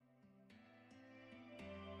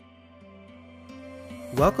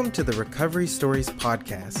Welcome to the Recovery Stories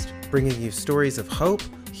podcast, bringing you stories of hope,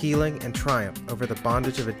 healing, and triumph over the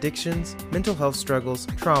bondage of addictions, mental health struggles,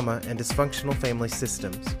 trauma, and dysfunctional family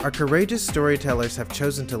systems. Our courageous storytellers have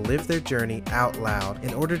chosen to live their journey out loud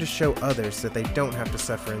in order to show others that they don't have to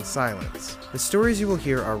suffer in silence. The stories you will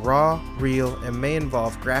hear are raw, real, and may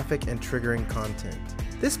involve graphic and triggering content.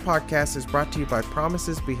 This podcast is brought to you by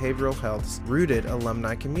Promises Behavioral Health's Rooted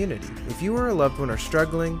alumni community. If you or a loved one are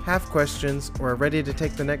struggling, have questions, or are ready to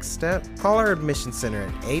take the next step, call our admission center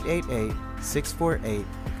at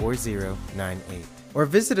 888-648-4098. Or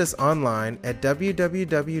visit us online at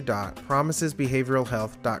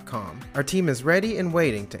www.promisesbehavioralhealth.com. Our team is ready and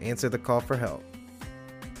waiting to answer the call for help.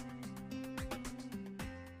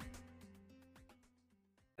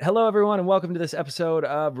 Hello, everyone, and welcome to this episode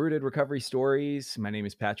of Rooted Recovery Stories. My name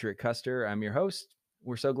is Patrick Custer. I'm your host.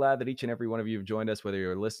 We're so glad that each and every one of you have joined us, whether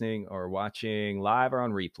you're listening or watching live or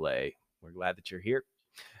on replay. We're glad that you're here.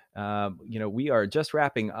 We are just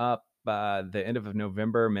wrapping up the end of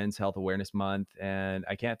November, Men's Health Awareness Month, and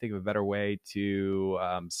I can't think of a better way to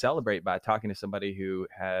celebrate by talking to somebody who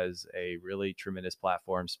has a really tremendous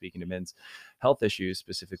platform speaking to men's health issues,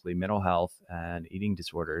 specifically mental health and eating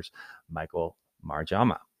disorders, Michael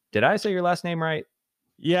Marjama. Did I say your last name right?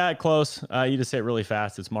 Yeah, close. You just say it really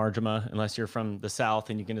fast. It's Marjama, unless you're from the South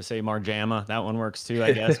and you can just say Marjama. That one works too,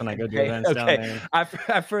 I guess, when I go do events down there. I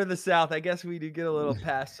prefer the South. I guess we do get a little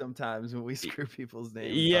pass sometimes when we screw people's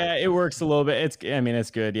names. Yeah, it works a little bit. It's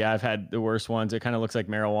good. Yeah, I've had the worst ones. It kind of looks like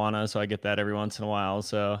marijuana, so I get that every once in a while.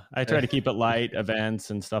 So I try to keep it light, events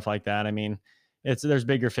and stuff like that. I mean, there's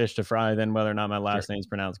bigger fish to fry than whether or not my last name's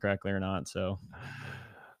pronounced correctly or not. So.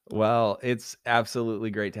 Well, it's absolutely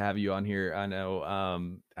great to have you on here. I know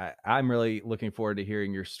I'm really looking forward to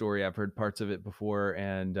hearing your story. I've heard parts of it before,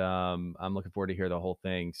 and I'm looking forward to hear the whole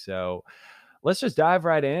thing. So let's just dive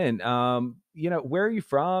right in. Where are you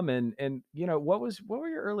from, and what were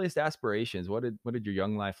your earliest aspirations? What did your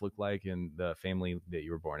young life look like in the family that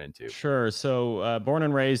you were born into? Sure. So born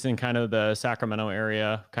and raised in kind of the Sacramento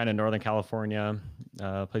area, kind of Northern California,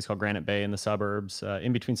 a place called Granite Bay in the suburbs,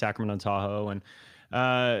 in between Sacramento and Tahoe, and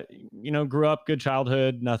grew up, good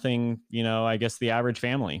childhood, nothing, I guess the average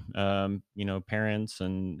family, parents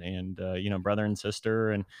and brother and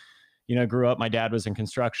sister. And, grew up, my dad was in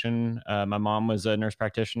construction. My mom was a nurse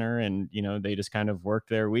practitioner, and, they just kind of worked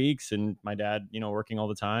their weeks, and my dad, working all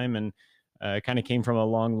the time. And kind of came from a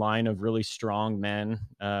long line of really strong men.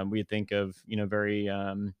 We think of, very,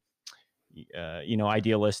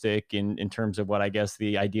 idealistic in terms of what I guess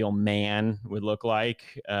the ideal man would look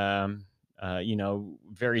like.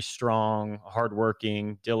 Very strong,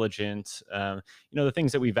 hardworking, diligent, the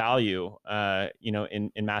things that we value,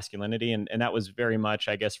 in masculinity. And that was very much,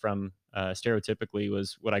 I guess, from stereotypically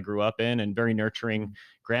was what I grew up in, and very nurturing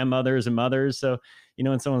grandmothers and mothers. So,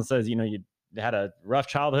 when someone says, you had a rough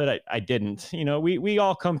childhood, I didn't. We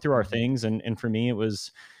all come through our things. And for me, it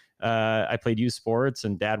was, I played youth sports,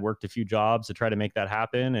 and dad worked a few jobs to try to make that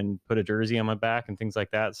happen and put a jersey on my back and things like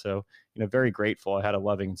that. So, very grateful. I had a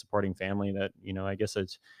loving and supporting family that, I guess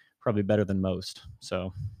it's probably better than most.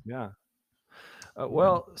 So, yeah.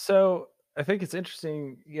 So I think it's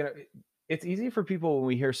interesting, it's easy for people when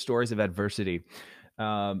we hear stories of adversity,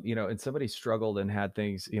 and somebody struggled and had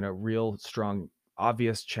things, real strong,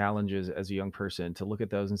 obvious challenges as a young person, to look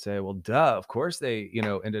at those and say, well, duh, of course they,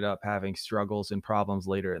 ended up having struggles and problems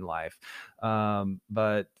later in life.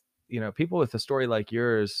 But people with a story like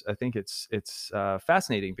yours, I think it's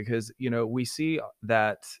fascinating because, we see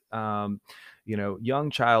that,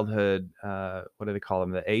 young childhood, what do they call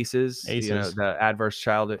them? The ACEs, the adverse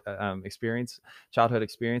childhood experiences,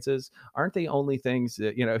 aren't the only things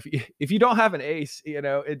that, if you don't have an ACE,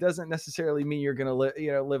 it doesn't necessarily mean you're going to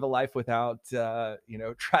live a life without,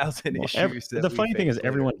 trials and issues. The funny thing is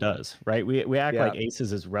everyone does, right? We act like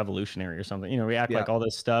ACEs is revolutionary or something, we act like all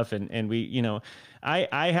this stuff. And we,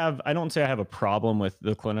 I don't say I have a problem with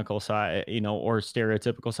the clinical side, or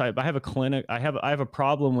stereotypical side, but I have a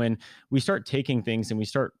problem when we start taking things and we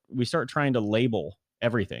start trying to label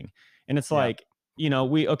everything. And it's like,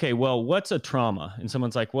 well, what's a trauma? And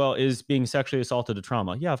someone's like, well, is being sexually assaulted a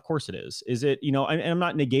trauma? Yeah, of course it is. Is it, and I'm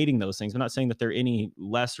not negating those things. I'm not saying that they're any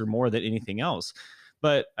less or more than anything else.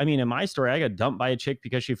 But I mean, in my story, I got dumped by a chick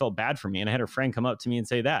because she felt bad for me. And I had her friend come up to me and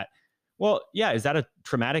say that. Well, yeah, is that a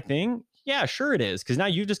traumatic thing? Yeah, sure it is. Because now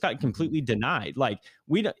you just got completely denied. Like,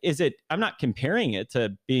 I'm not comparing it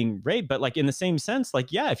to being raped, but like in the same sense,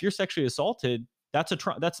 like, yeah, if you're sexually assaulted, that's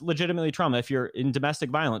legitimately trauma. If you're in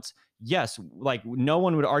domestic violence, yes, like no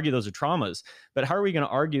one would argue those are traumas. But how are we going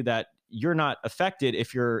to argue that you're not affected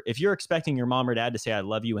if you're expecting your mom or dad to say I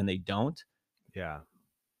love you and they don't? Yeah.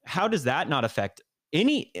 How does that not affect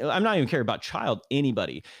I'm not even caring about child,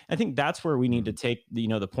 anybody. I think that's where we need to take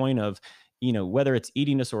the point of, whether it's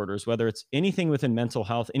eating disorders, whether it's anything within mental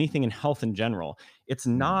health, anything in health in general, it's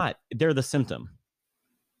not, they're the symptom.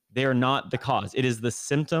 They are not the cause. It is the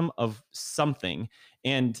symptom of something.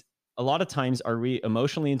 And a lot of times, are we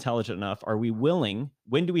emotionally intelligent enough? Are we willing?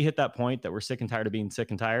 When do we hit that point that we're sick and tired of being sick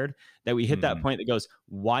and tired? That we hit that point that goes,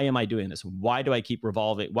 why am I doing this? Why do I keep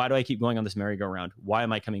revolving? Why do I keep going on this merry-go-round? Why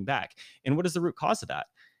am I coming back? And what is the root cause of that?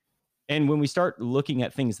 And when we start looking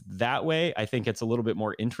at things that way, I think it's a little bit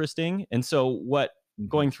more interesting. And so what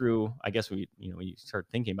going through, I guess we start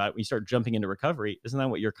thinking about it, we start jumping into recovery. Isn't that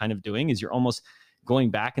what you're kind of doing? Is you're almost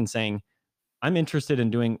going back and saying, I'm interested in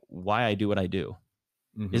doing why I do what I do.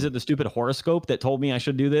 Is it the stupid horoscope that told me I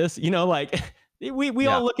should do this? Like we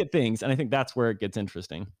all look at things, and I think that's where it gets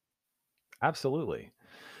interesting. Absolutely.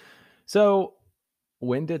 So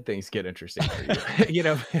when did things get interesting for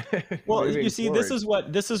you? Well, you see,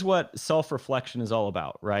 forward. this is what self-reflection is all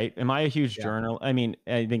about, right? Am I a huge journal? I mean,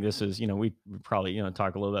 I think this is, we probably,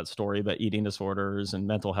 talk a little about story, but eating disorders and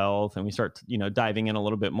mental health, and we start, diving in a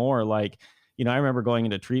little bit more. Like, I remember going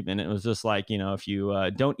into treatment, and it was just like, if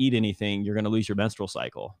you don't eat anything, you're going to lose your menstrual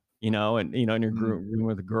cycle, and, in your room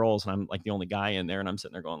with the girls, and I'm like the only guy in there, and I'm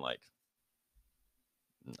sitting there going like,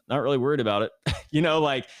 not really worried about it.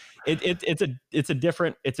 Like it's a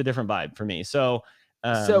different vibe for me. So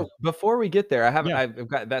before we get there, I've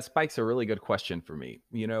got, that spikes a really good question for me.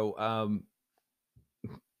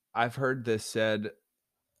 I've heard this said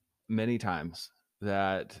many times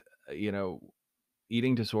that,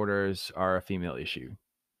 eating disorders are a female issue.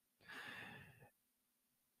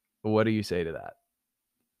 What do you say to that?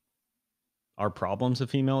 Are problems a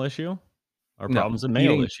female issue? Are problems a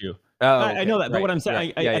male issue? Oh, okay. I know that, but what I'm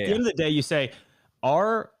saying, at the end of the day, you say,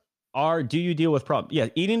 do you deal with problems? Yeah,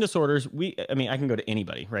 eating disorders. I can go to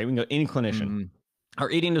anybody, right? We can go to any clinician. Are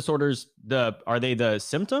eating disorders are they the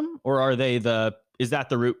symptom, or is that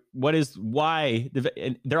the root? Why?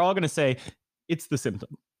 They're all going to say it's the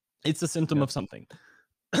symptom. It's the symptom of something.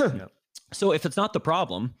 So if it's not the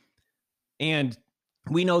problem, and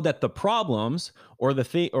we know that the problems or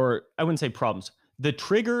I wouldn't say problems, the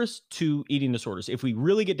triggers to eating disorders, if we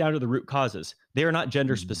really get down to the root causes, they are not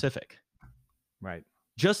gender specific. Right.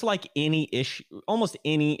 Just like any issue, almost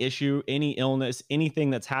any issue, any illness,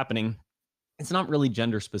 anything that's happening, it's not really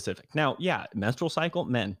gender specific. Now, menstrual cycle,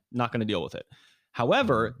 men, not going to deal with it.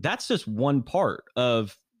 However, that's just one part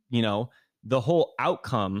of, the whole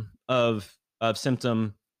outcome of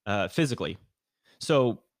symptom physically.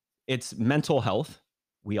 So it's mental health.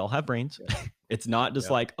 We all have brains. It's not just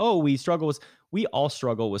like, we all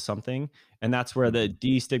struggle with something. And that's where the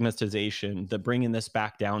destigmatization, the bringing this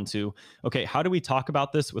back down to, okay, how do we talk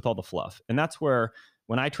about this with all the fluff? And that's where,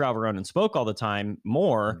 when I travel around and spoke all the time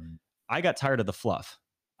more, I got tired of the fluff.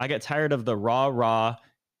 I got tired of the raw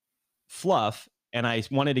fluff. And I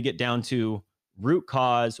wanted to get down to root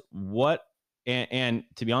cause, and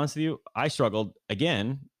to be honest with you, I struggled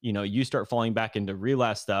again. You start falling back into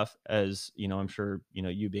relapse stuff, as I'm sure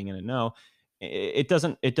you being in it know. It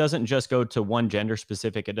doesn't just go to one gender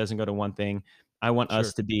specific. It doesn't go to one thing. I want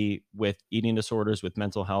us to be with eating disorders, with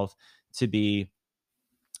mental health, to be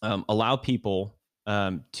allow people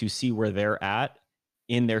to see where they're at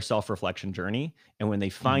in their self-reflection journey, and when they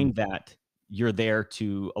find that, you're there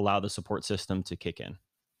to allow the support system to kick in.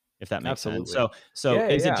 If that makes sense. So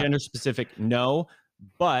is it gender specific? No.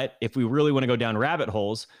 But if we really want to go down rabbit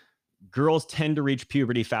holes, girls tend to reach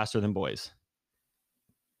puberty faster than boys.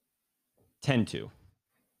 Tend to.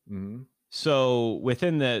 So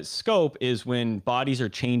within the scope is when bodies are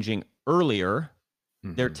changing earlier,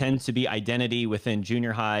 there tends to be identity within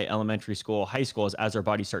junior high, elementary school, high schools as our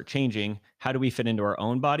bodies start changing. How do we fit into our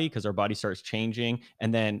own body? Because our body starts changing,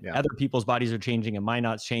 and then other people's bodies are changing and mine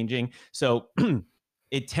not changing. So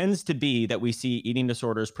it tends to be that we see eating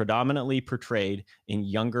disorders predominantly portrayed in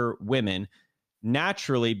younger women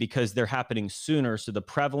naturally because they're happening sooner. So the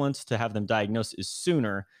prevalence to have them diagnosed is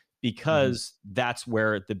sooner because that's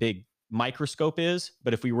where the big microscope is.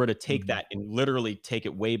 But if we were to take that and literally take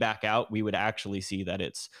it way back out, we would actually see that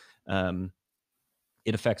it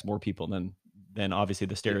affects more people than obviously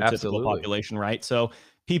the stereotypical population, right? So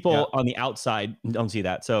people on the outside don't see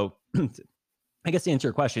that. So I guess to answer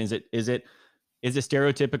your question, is it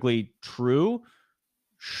stereotypically true?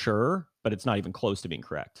 Sure, but it's not even close to being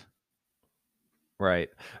correct. Right.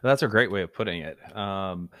 That's a great way of putting it.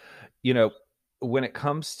 When it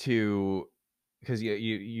comes to, because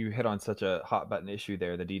you hit on such a hot button issue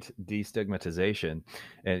there, the destigmatization,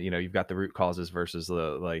 and you've got the root causes versus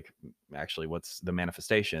the actually what's the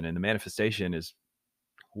manifestation, and the manifestation is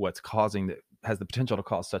what's causing has the potential to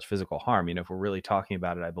cause such physical harm. If we're really talking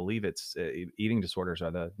about it, I believe it's eating disorders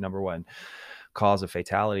are the number one cause of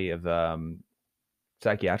fatality of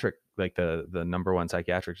psychiatric, like the number one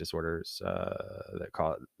psychiatric disorders that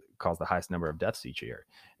cause the highest number of deaths each year.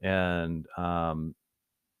 And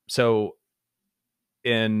so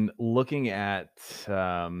in looking at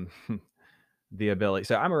the ability,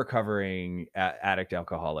 so I'm a recovering addict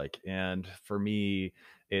alcoholic, and for me,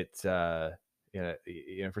 it's for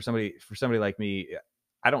somebody like me,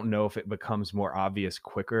 I don't know if it becomes more obvious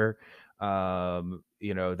quicker,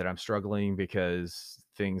 that I'm struggling, because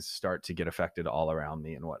things start to get affected all around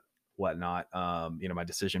me and whatnot. My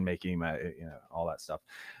decision making, all that stuff,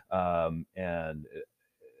 and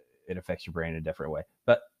it affects your brain in a different way.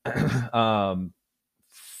 But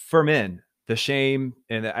for men, the shame,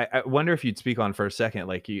 and I wonder if you'd speak on for a second,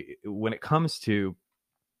 like when it comes to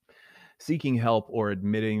seeking help or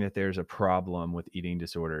admitting that there's a problem with eating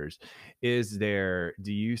disorders, do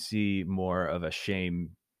you see more of a shame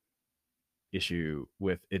issue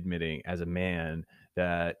with admitting as a man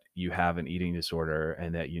that you have an eating disorder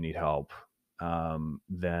and that you need help,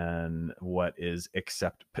 than what is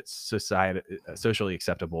socially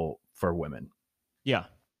acceptable for women? Yeah.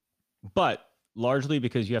 But largely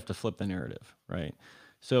because you have to flip the narrative, right?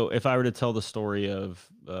 So if I were to tell the story of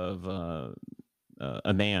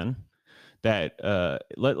a man that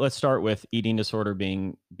let's start with eating disorder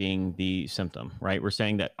being the symptom, right? We're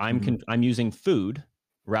saying that I'm using food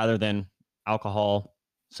rather than alcohol,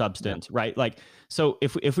 substance, right? Like, so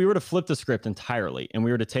if we were to flip the script entirely and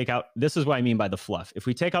we were to take out, this is what I mean by the fluff. If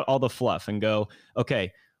we take out all the fluff and go,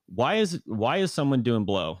 okay, why is someone doing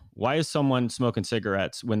blow? Why is someone smoking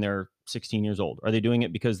cigarettes when they're 16 years old? Are they doing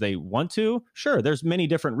it because they want to? Sure, there's many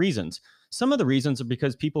different reasons. Some of the reasons are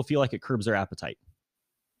because people feel like it curbs their appetite.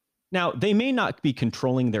 Now, they may not be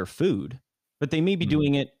controlling their food, but they may be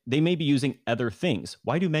doing it. They may be using other things.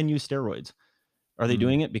 Why do men use steroids? Are they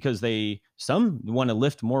doing it because some want to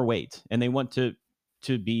lift more weight and they want to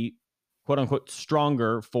be, quote unquote,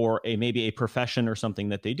 stronger for maybe a profession or something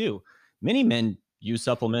that they do? Many men use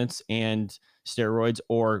supplements and steroids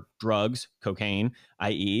or drugs, cocaine,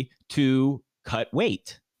 i.e., to cut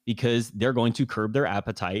weight because they're going to curb their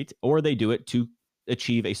appetite, or they do it to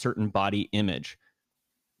achieve a certain body image.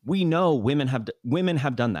 We know women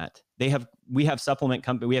have done that. We have supplement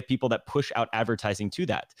company. We have people that push out advertising to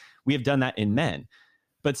that. We have done that in men.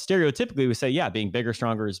 But stereotypically, we say, yeah, being bigger,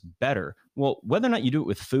 stronger is better. Well, whether or not you do it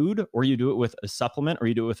with food, or you do it with a supplement, or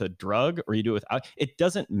you do it with a drug, or you do it with, it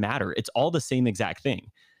doesn't matter. It's all the same exact thing.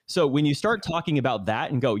 So when you start talking about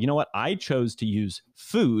that and go, you know what, I chose to use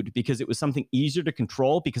food because it was something easier to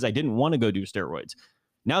control because I didn't want to go do steroids.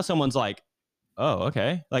 Now someone's like, oh,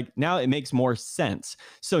 okay. Like now it makes more sense.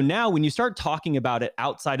 So now when you start talking about it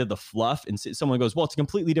outside of the fluff and someone goes, well, it's a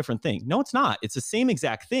completely different thing. No, it's not. It's the same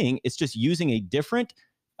exact thing. It's just using a different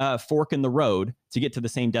fork in the road to get to the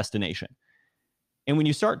same destination. And when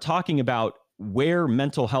you start talking about where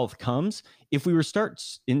mental health comes, if we were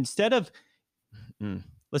instead of,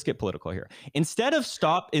 let's get political here. Instead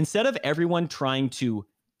of everyone trying to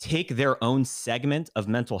take their own segment of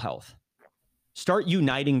mental health, start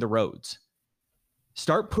uniting the roads.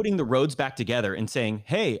 Start putting the roads back together and saying,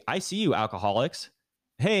 hey, I see you alcoholics.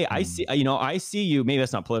 Hey, I see you. Maybe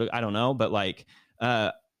that's not political. I don't know. But like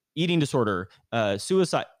eating disorder,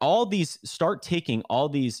 suicide, all these, start taking all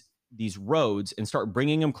these roads and start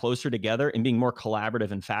bringing them closer together and being more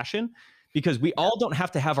collaborative in fashion, because we all don't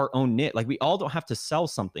have to have our own knit. Like we all don't have to sell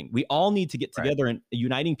something. We all need to get together and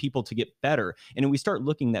uniting people to get better. And when we start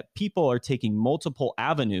looking that people are taking multiple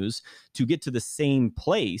avenues to get to the same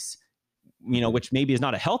place, which maybe is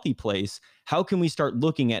not a healthy place, how can we start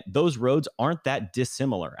looking at those roads aren't that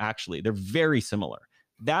dissimilar? Actually, they're very similar.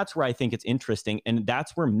 That's where I think it's interesting. And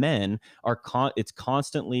that's where men are, it's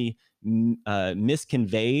constantly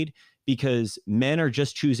misconveyed, because men are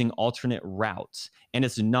just choosing alternate routes and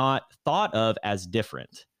it's not thought of as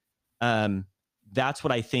different. That's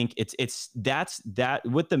what I think that's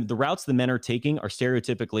what the routes the men are taking are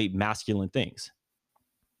stereotypically masculine things.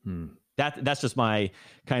 That's just my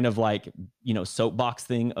kind of like, soapbox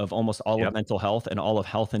thing of almost all of mental health and all of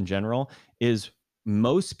health in general, is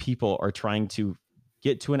most people are trying to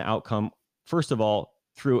get to an outcome, first of all,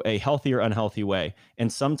 through a healthy or unhealthy way.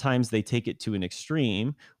 And sometimes they take it to an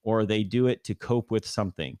extreme, or they do it to cope with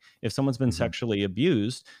something. If someone's been sexually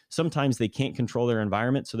abused, sometimes they can't control their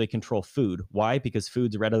environment, so they control food. Why? Because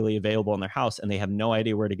food's readily available in their house and they have no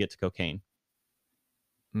idea where to get to cocaine.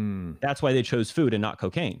 That's why they chose food and not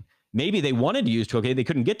cocaine. Maybe they wanted to use cocaine. They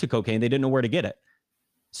couldn't get to cocaine. They didn't know where to get it.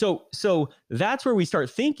 So that's where we start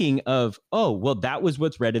thinking of, oh, well, that was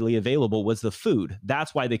what's readily available was the food.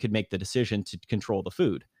 That's why they could make the decision to control the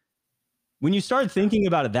food. When you start thinking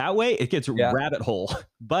about it that way, it gets rabbit hole,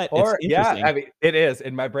 but it's interesting. I mean, it is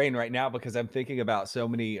in my brain right now because I'm thinking about so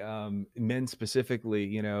many men specifically,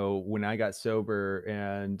 you know, when I got sober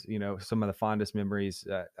and, you know, some of the fondest memories.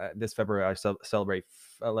 This February, I celebrate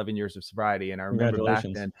 11 years of sobriety. And I remember back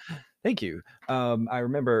then, thank you. I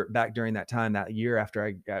remember back during that time, that year after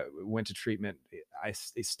I went to treatment, I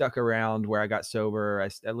stuck around where I got sober.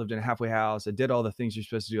 I lived in a halfway house. I did all the things you're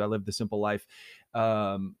supposed to do. I lived the simple life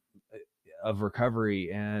of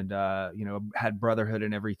recovery, and you know, had brotherhood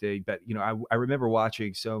and everything. But you know, I remember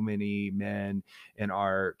watching so many men in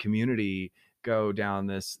our community go down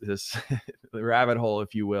this rabbit hole,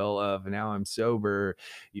 if you will, of now I'm sober,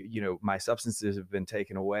 you know, my substances have been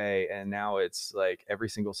taken away, and now it's like every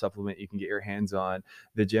single supplement you can get your hands on,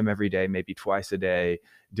 the gym every day, maybe twice a day,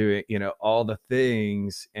 doing, you know, all the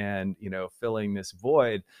things, and, you know, filling this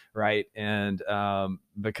void, right? And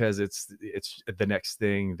because it's the next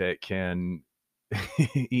thing that can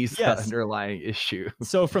ease the underlying issue.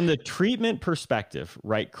 So from the treatment perspective,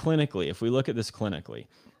 right, clinically, if we look at this clinically,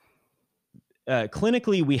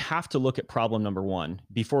 we have to look at problem number one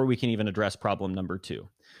before we can even address problem number two.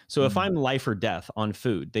 So if I'm life or death on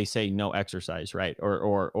food, they say no exercise, right?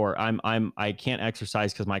 Or I can't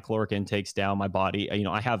exercise because my caloric intake's down, my body, you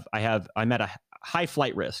know, I'm at a high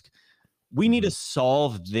flight risk. We need to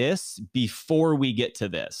solve this before we get to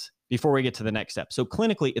this, before we get to the next step. So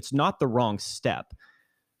clinically, it's not the wrong step,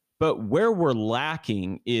 but where we're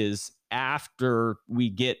lacking is after we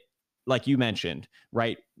get, like you mentioned,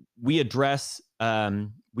 right? We address the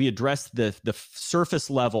surface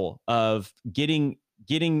level of getting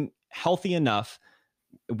healthy enough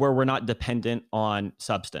where we're not dependent on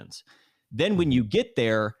substance. Then when you get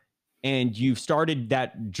there and you've started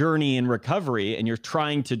that journey in recovery and you're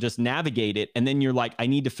trying to just navigate it, and then you're like, I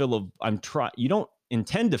need to you don't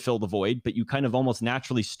intend to fill the void, but you kind of almost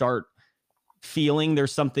naturally start feeling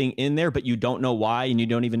there's something in there, but you don't know why, and you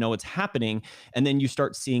don't even know what's happening. And then you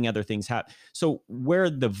start seeing other things happen. So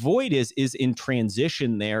where the void is in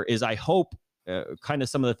transition. There is, I hope, kind of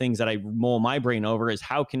some of the things that I mull my brain over is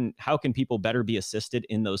how can people better be assisted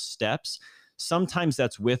in those steps? Sometimes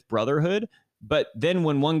that's with brotherhood, but then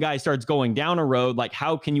when one guy starts going down a road, like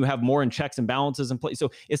how can you have more in checks and balances in place?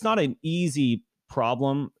 So it's not an easy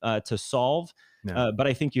problem to solve. No. But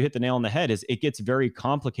I think you hit the nail on the head. Is it gets very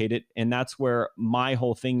complicated, and that's where my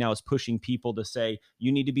whole thing now is pushing people to say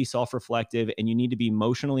you need to be self-reflective and you need to be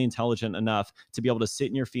emotionally intelligent enough to be able to sit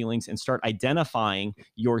in your feelings and start identifying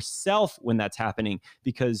yourself when that's happening.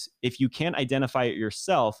 Because if you can't identify it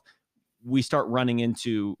yourself, we start running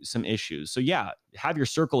into some issues. So yeah, have your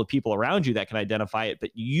circle of people around you that can identify it, but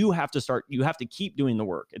you have to keep doing the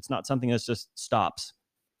work. It's not something that just stops.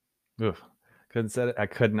 Oof. I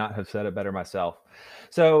could not have said it better myself.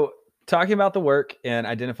 So talking about the work and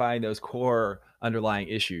identifying those core underlying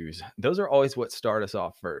issues, those are always what start us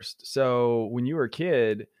off first. So when you were a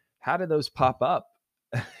kid, how did those pop up?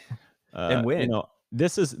 And when? You know,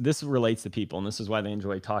 this relates to people, and this is why they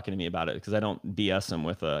enjoy talking to me about it, because I don't BS them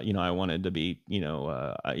with you know, I wanted to be, you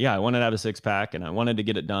know, I wanted to have a 6-pack and I wanted to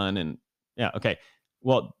get it done. And yeah, okay.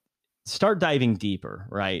 Well, start diving deeper,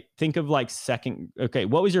 right? Think of like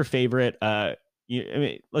what was your favorite,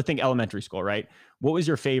 let's think elementary school, right? What was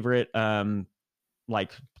your favorite,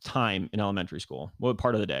 like time in elementary school? What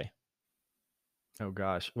part of the day? Oh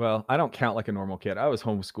gosh. Well, I don't count like a normal kid. I was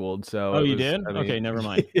homeschooled. So you did? I mean, okay, never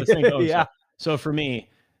mind. Let's think, yeah. So for me,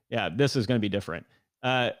 yeah, this is going to be different.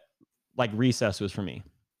 Like recess was for me.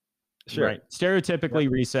 Sure. Right. Stereotypically,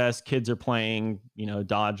 recess, kids are playing, you know,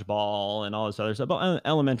 dodgeball and all this other stuff. But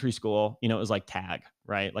elementary school, you know, it was like tag,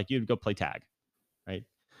 right? Like you'd go play tag, right?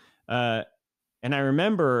 And I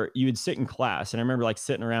remember you would sit in class, and I remember like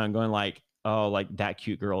sitting around going like, oh, like that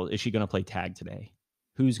cute girl, is she going to play tag today?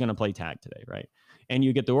 Who's going to play tag today, right? And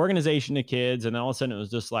you get the organization of kids, and then all of a sudden it was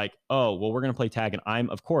just like, oh, well, we're going to play tag, and I'm,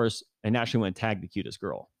 of course, I naturally want to tag the cutest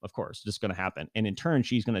girl, of course, just going to happen. And in turn,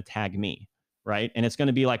 she's going to tag me. Right. And it's going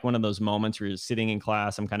to be like one of those moments where you're sitting in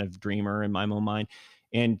class. I'm kind of dreamer in my own mind.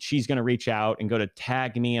 And she's going to reach out and go to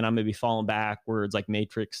tag me. And I'm going to be falling backwards, like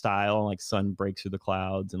Matrix style, like sun breaks through the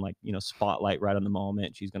clouds and like, you know, spotlight right on the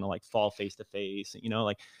moment. She's going to like fall face to face, you know,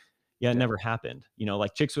 like, yeah, it never happened. You know,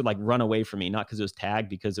 like chicks would like run away from me, not because it was tagged,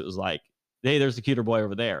 because it was like, hey, there's the cuter boy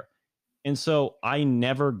over there. And so I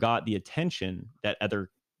never got the attention that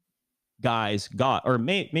other guys got, or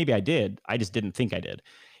maybe I did. I just didn't think I did.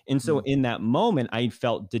 And so in that moment, I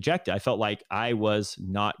felt dejected. I felt like I was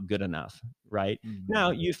not good enough, right? Now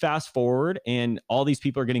you fast forward and all these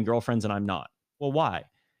people are getting girlfriends and I'm not. Well, why?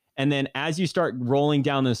 And then as you start rolling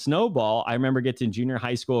down the snowball, I remember getting to junior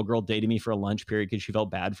high school, a girl dated me for a lunch period because she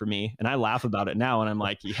felt bad for me. And I laugh about it now. And I'm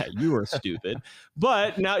like, yeah, you were stupid.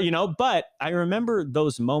 But now, but I remember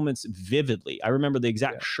those moments vividly. I remember the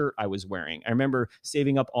exact shirt I was wearing. I remember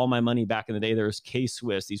saving up all my money back in the day. There was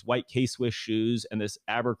K-Swiss, these white K-Swiss shoes and this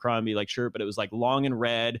Abercrombie like shirt, but it was like long and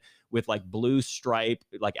red with like blue stripe,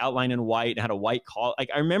 like outlined in white, and had a white collar. Like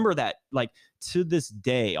I remember that, like to this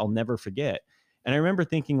day, I'll never forget. And I remember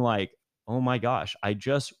thinking like, oh my gosh, I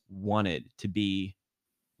just wanted to be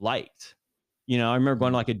liked. I remember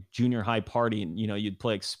going to like a junior high party and, you'd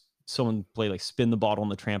play like someone play like spin the bottle on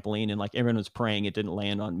the trampoline and like everyone was praying it didn't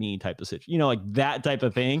land on me type of situation, like that type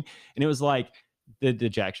of thing. And it was like the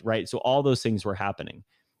dejection, right? So all those things were happening.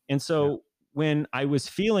 And so when I was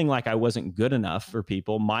feeling like I wasn't good enough for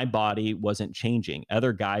people, my body wasn't changing.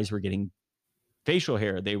 Other guys were getting facial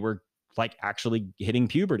hair. They were like actually hitting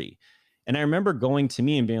puberty. And I remember going to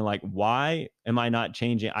me and being like, why am I not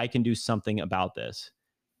changing? I can do something about this.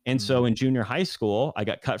 And so in junior high school, I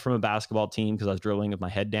got cut from a basketball team because I was dribbling with my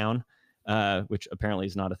head down, which apparently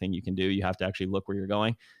is not a thing you can do. You have to actually look where you're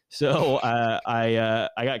going. So I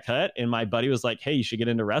got cut, and my buddy was like, hey, you should get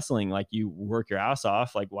into wrestling. Like, you work your ass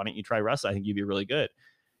off. Like, why don't you try wrestling? I think you'd be really good.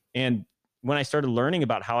 And when I started learning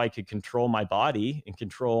about how I could control my body and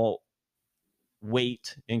control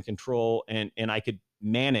weight and control, and I could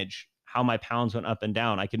manage how my pounds went up and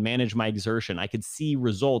down. I could manage my exertion. I could see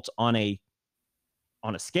results on a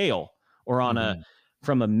scale or on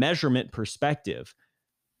from a measurement perspective.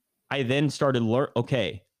 I then started learn,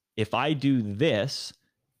 okay, if I do this,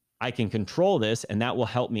 I can control this, and that will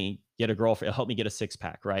help me get a girlfriend. It'll help me get a six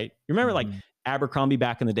pack, right? You remember like Abercrombie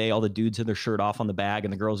back in the day, all the dudes had their shirt off on the bag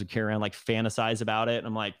and the girls would carry around like fantasize about it. And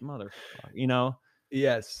I'm like, motherfucker,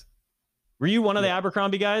 Yes. Were you one of the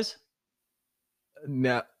Abercrombie guys?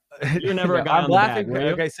 No. You're never a guy I'm on laughing. the bag, were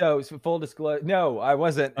you? Okay, so full disclosure, no, I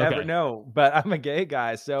wasn't ever. No, but I'm a gay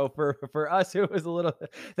guy. So for us, it was a little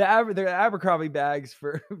the Abercrombie bags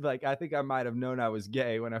for like, I think I might have known I was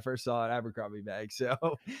gay when I first saw an Abercrombie bag. So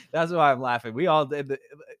that's why I'm laughing. We all did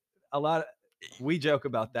we joke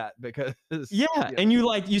about that because and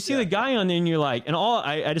you see the guy on there and you're like, and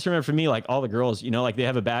I just remember for me, like all the girls, like they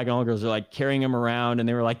have a bag and all the girls are like carrying them around and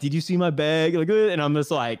they were like, did you see my bag? Like, and I'm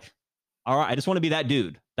just like, all right, I just want to be that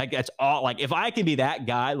dude. Like, that's all. Like, if I can be that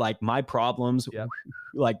guy, like my problems,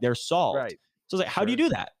 like they're solved. Right. So I was like, how do you do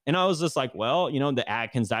that? And I was just like, well, the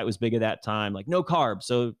Atkins diet was big at that time, like no carbs.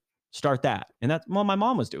 So start that. And that's, well, my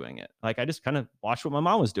mom was doing it. Like, I just kind of watched what my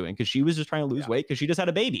mom was doing because she was just trying to lose weight because she just had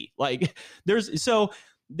a baby. Like it's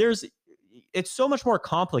so much more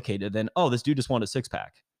complicated than, oh, this dude just wanted a six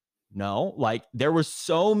pack. No, like there were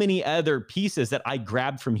so many other pieces that I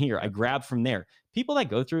grabbed from here. I grabbed from there. People that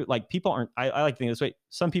go through, like people aren't, I like to think this way.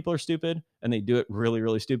 Some people are stupid and they do it really,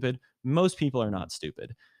 really stupid. Most people are not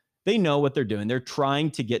stupid. They know what they're doing. They're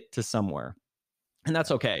trying to get to somewhere. And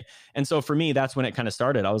that's okay. And so for me, that's when it kind of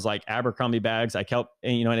started. I was like, Abercrombie bags. I kept,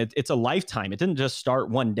 and it's a lifetime. It didn't just start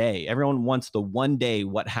one day. Everyone wants the one day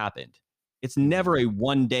what happened. It's never a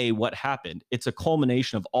one day what happened. It's a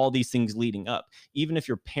culmination of all these things leading up. Even if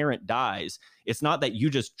your parent dies, it's not that you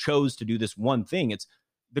just chose to do this one thing. It's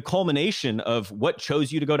the culmination of what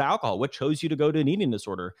chose you to go to alcohol, what chose you to go to an eating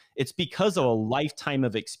disorder. It's because of a lifetime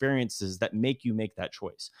of experiences that make you make that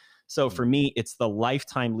choice. So for me, it's the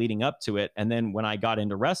lifetime leading up to it. And then when I got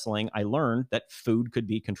into wrestling, I learned that food could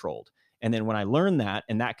be controlled. And then when I learned that,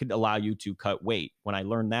 and that could allow you to cut weight, when I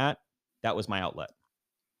learned that, that was my outlet.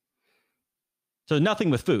 So nothing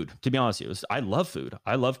with food, to be honest with you. I love food.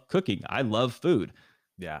 I love cooking. I love food.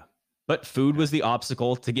 Yeah. But food was the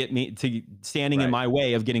obstacle to get me to standing in my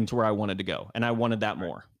way of getting to where I wanted to go. And I wanted that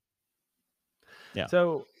more. Yeah.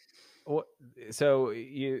 So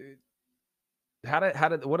you,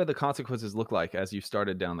 what did the consequences look like as you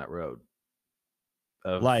started down that road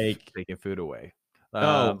of like taking food away?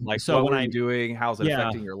 Like, so what were you doing? How's it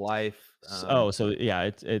affecting your life?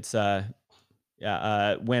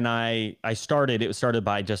 When I started, it was started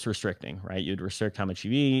by just restricting, right? You'd restrict how much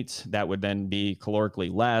you eat. That would then be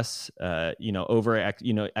calorically less,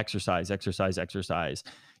 exercise,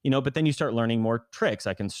 but then you start learning more tricks.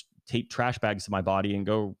 I can tape trash bags to my body and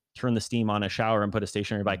go turn the steam on a shower and put a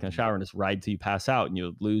stationary bike in the shower and just ride till you pass out and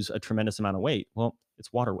you lose a tremendous amount of weight. Well,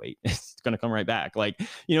 it's water weight. It's going to come right back.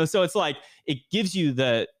 So it's like, it gives you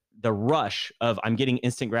the rush of I'm getting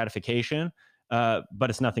instant gratification. But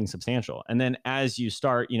it's nothing substantial. And then as you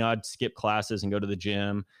start, I'd skip classes and go to the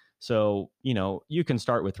gym. So, you can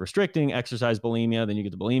start with restricting, exercise, bulimia, then you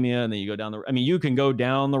get to bulimia, and then you go down you can go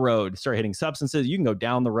down the road, start hitting substances. You can go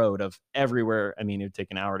down the road of everywhere. It'd take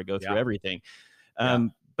an hour to go through everything.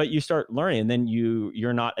 But but you start learning, and then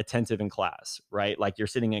you're not attentive in class, right? Like you're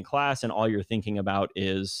sitting in class and all you're thinking about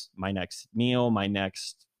is my next meal, my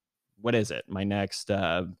next, what is it? My next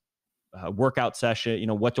workout session. You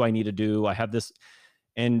know, what do I need to do? I have this,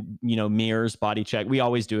 and you know, mirrors, body check. We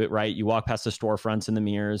always do it, right? You walk past the storefronts in the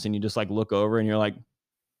mirrors and you just like look over and you're like,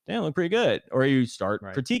 damn, look pretty good. Or you start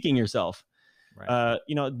critiquing yourself.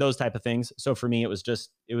 You know, those type of things. So for me, it was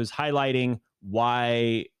highlighting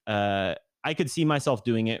why I could see myself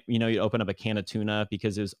doing it. You know, you open up a can of tuna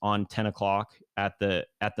because it was on 10 o'clock at the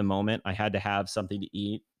moment. I had to have something to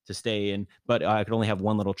eat to stay in, but I could only have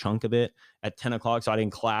one little chunk of it at 10 o'clock. So I was in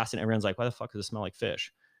class and everyone's like, why the fuck does it smell like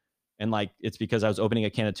fish? And like, it's because I was opening a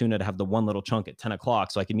can of tuna to have the one little chunk at 10 o'clock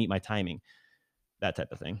so I could meet my timing, that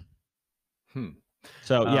type of thing.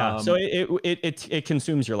 So yeah, so it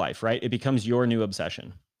consumes your life, right? It becomes your new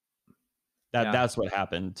obsession. That's what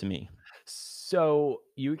happened to me. So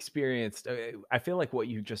you experienced, I feel like what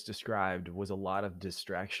you just described was a lot of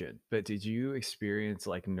distraction, but did you experience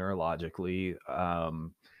like neurologically,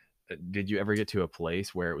 did you ever get to a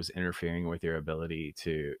place where it was interfering with your ability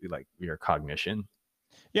to like your cognition?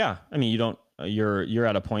 Yeah. I mean, you're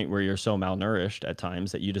at a point where you're so malnourished at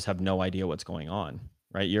times that you just have no idea what's going on,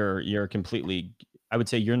 right? You're completely, I would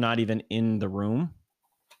say you're not even in the room.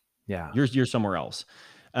 Yeah. You're somewhere else.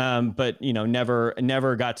 But you know,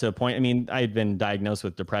 never got to a point. I mean, I had been diagnosed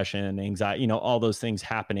with depression, anxiety, you know, all those things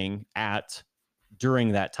happening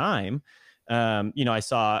during that time. You know,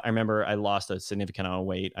 I remember I lost a significant amount of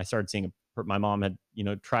weight. I started seeing my mom had, you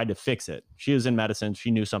know, tried to fix it. She was in medicine.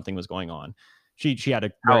 She knew something was going on. She had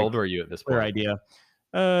a How old were you at this point? Idea.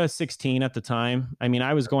 16 at the time. I mean,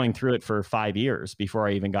 I was going through it for 5 years before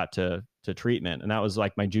I even got to treatment. And that was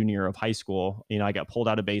like my junior year of high school. You know, I got pulled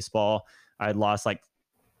out of baseball. I had lost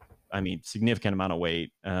significant amount of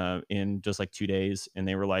weight in just like 2 days. And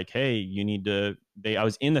they were like, hey, you need to, I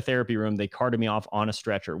was in the therapy room. They carted me off on a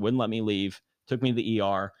stretcher, wouldn't let me leave, took me to the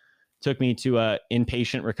ER, took me to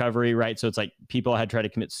inpatient recovery, right? So it's like people had tried to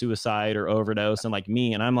commit suicide or overdose and like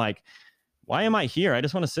me. And I'm like, why am I here? I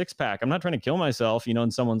just want a six pack. I'm not trying to kill myself, you know?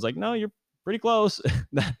 And someone's like, no, you're pretty close.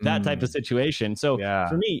 that type of situation. So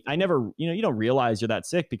for me, I never, you know, you don't realize you're that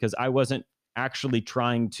sick because I wasn't actually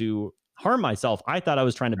trying to harm myself. I thought I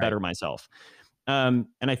was trying to better myself. And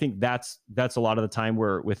I think that's a lot of the time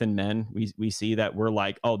where within men, we see that we're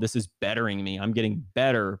like, oh, this is bettering me. I'm getting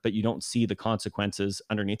better, but you don't see the consequences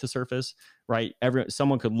underneath the surface, right?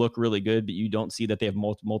 Someone could look really good, but you don't see that they have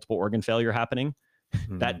multiple organ failure happening,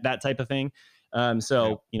 that type of thing.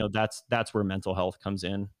 So, you know, that's where mental health comes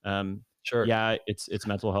in. Sure. Yeah, it's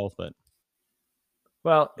mental health, but.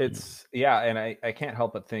 Well, it's, and I can't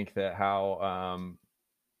help but think that how,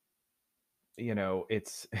 you know,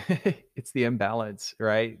 it's it's the imbalance,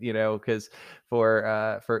 right? You know, because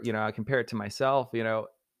for you know, I compare it to myself. You know,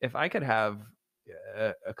 if I could have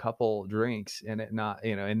a couple drinks and it not,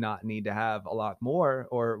 you know, and not need to have a lot more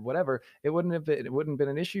or whatever, it wouldn't have been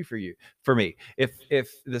an issue for me.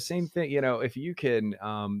 If the same thing, you know, if you can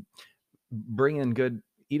bring in good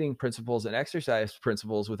eating principles and exercise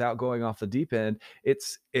principles without going off the deep end,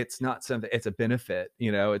 it's not something, it's a benefit, you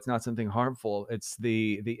know, it's not something harmful. It's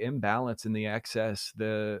the imbalance and the excess,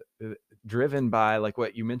 the driven by, like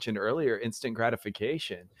what you mentioned earlier, instant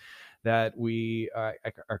gratification that we are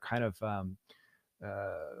kind of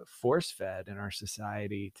force fed in our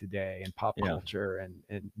society today and pop culture,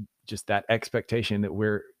 and just that expectation that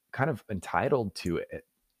we're kind of entitled to it,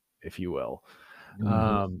 if you will.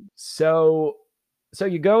 So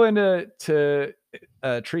you go into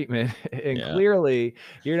treatment and clearly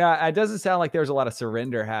you're not, it doesn't sound like there's a lot of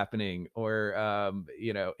surrender happening or,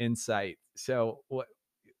 you know, insight. So what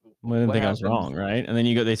didn't think I was wrong, right? And then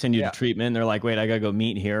they send you to treatment. And they're like, wait, I gotta go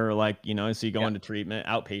meet here. Or like, you know, so you go into treatment,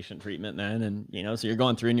 outpatient treatment then. And, you know, so you're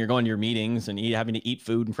going through and you're going to your meetings and having to eat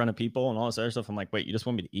food in front of people and all this other stuff. I'm like, wait, you just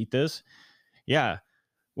want me to eat this? Yeah.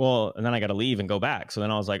 Well, and then I got to leave and go back. So then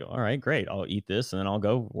I was like, all right, great. I'll eat this and then I'll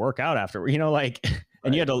go work out after, you know, like,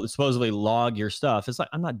 and you had to supposedly log your stuff. It's like,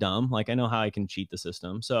 I'm not dumb. Like, I know how I can cheat the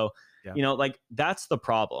system. So, you know, like that's the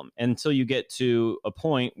problem. Until you get to a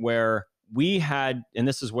point where and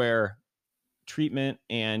this is where treatment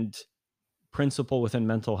and principle within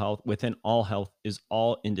mental health, within all health, is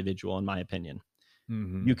all individual, in my opinion.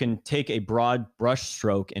 You can take a broad brush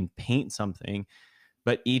stroke and paint something,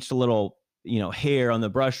 but each little, you know, hair on the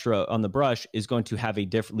brush is going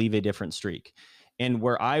to leave a different streak. And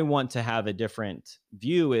where I want to have a different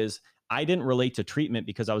view is I didn't relate to treatment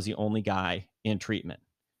because I was the only guy in treatment.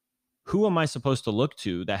 Who am I supposed to look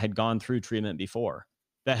to that had gone through treatment before,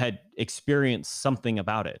 that had experienced something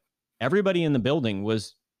about it? Everybody in the building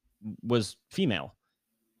was female.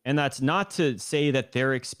 And that's not to say that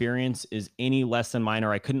their experience is any less than mine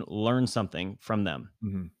or I couldn't learn something from them.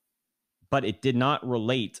 Mm-hmm. But it did not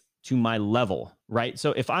relate to my level, right?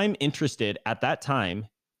 So if I'm interested at that time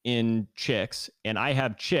in chicks and I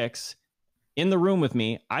have chicks in the room with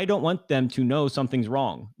me, I don't want them to know something's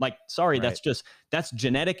wrong. Like, sorry, Right. that's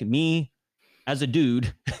genetic me as a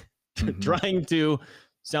dude trying to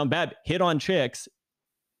sound bad, hit on chicks.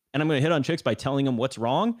 And I'm going to hit on chicks by telling them what's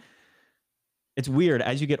wrong. It's weird.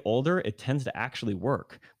 As you get older, it tends to actually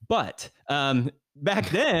work. But back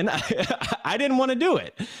then, I didn't want to do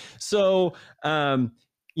it. So,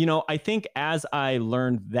 I think as I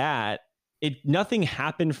learned that, nothing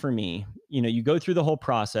happened for me. You go through the whole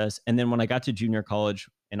process. And then when I got to junior college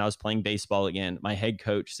and I was playing baseball again, my head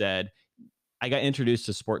coach said, I got introduced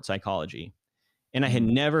to sports psychology. And I had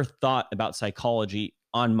never thought about psychology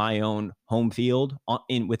on my own home field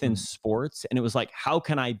within sports. And it was like, how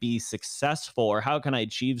can I be successful or how can I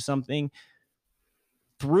achieve something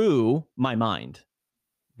through my mind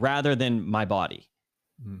rather than my body?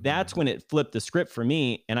 That's when it flipped the script for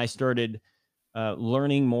me. And I started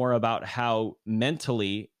learning more about how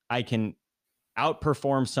mentally I can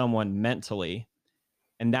outperform someone mentally.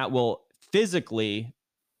 And that will physically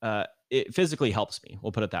it physically helps me.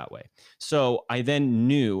 We'll put it that way. So I then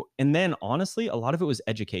knew, and then honestly, a lot of it was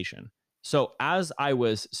education. So as I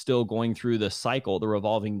was still going through the cycle, the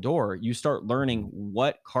revolving door, you start learning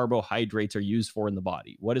what carbohydrates are used for in the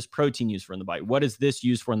body. What is protein used for in the body? What is this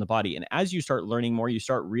used for in the body? And as you start learning more, you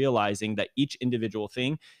start realizing that each individual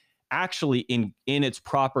thing actually in its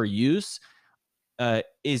proper use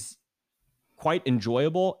is quite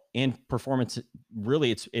enjoyable, and performance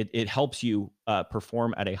really it helps you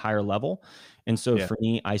perform at a higher level. And so for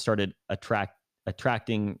me, I started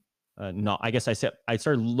attracting I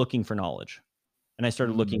started looking for knowledge, and I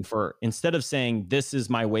started looking for, instead of saying this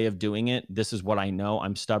is my way of doing it, this is what I know,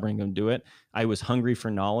 I'm stubborn, going to do it, I was hungry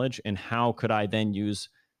for knowledge. And how could I then use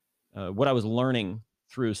what I was learning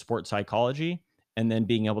through sports psychology, and then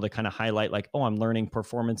being able to kind of highlight like, oh, I'm learning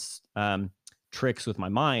performance tricks with my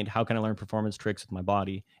mind. How can I learn performance tricks with my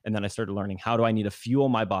body? And then I started learning, how do I need to fuel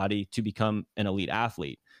my body to become an elite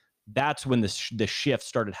athlete? That's when the shift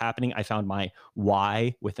started happening. I found my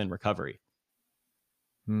why within recovery.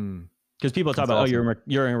 Because people talk about, awesome.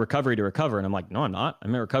 You're in recovery to recover. And I'm like, no, I'm not.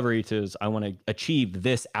 I'm in recovery I want to achieve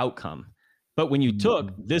this outcome. But when you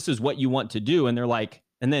took, this is what you want to do. And they're like,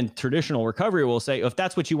 and then traditional recovery will say, if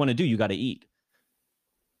that's what you want to do, you got to eat.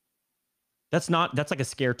 That's like a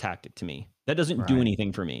scare tactic to me. That doesn't do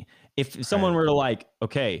anything for me. If someone were to like,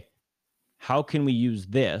 okay, how can we use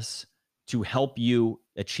this to help you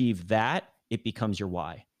achieve that? It becomes your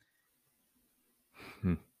why.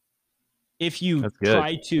 If you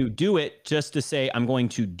try to do it just to say, I'm going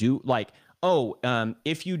to do like,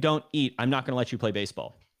 if you don't eat, I'm not going to let you play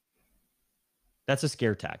baseball. That's a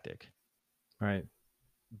scare tactic. Right.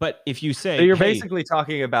 But if you say, so you're basically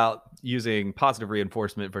talking about using positive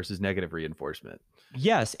reinforcement versus negative reinforcement.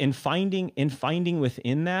 Yes. And finding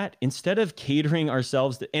within that, instead of catering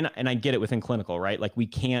ourselves and I get it within clinical, right? Like we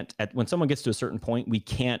can't, when someone gets to a certain point,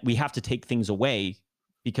 we have to take things away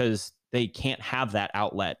because they can't have that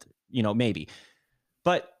outlet, maybe.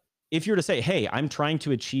 But if you're to say, hey, I'm trying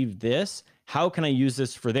to achieve this, how can I use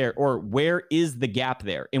this for there? Or where is the gap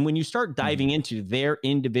there? And when you start diving into their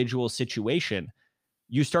individual situation,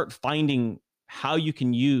 you start finding how you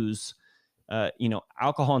can use,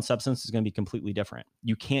 alcohol and substance is going to be completely different.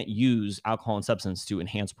 You can't use alcohol and substance to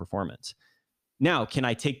enhance performance. Now, can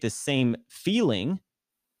I take the same feeling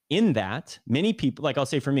in that? Many people, like I'll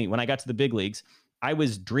say for me, when I got to the big leagues, I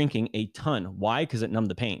was drinking a ton. Why? Because it numbed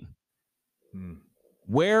the pain.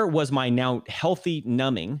 Where was my now healthy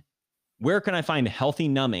numbing? Where can I find healthy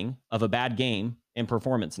numbing of a bad game and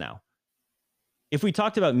performance now? If we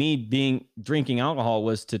talked about me drinking alcohol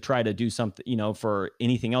was to try to do something, for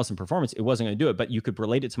anything else in performance, it wasn't going to do it. But you could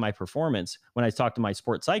relate it to my performance. When I talked to my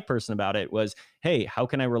sports psych person about it, was, hey, how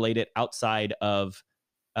can I relate it outside of,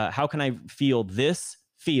 how can I feel this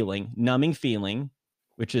feeling, numbing feeling,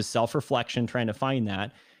 which is self-reflection, trying to find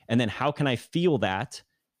that. And then how can I feel that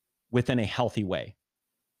within a healthy way?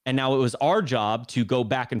 And now it was our job to go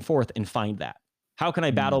back and forth and find that. How can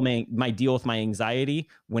I battle my deal with my anxiety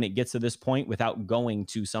when it gets to this point without going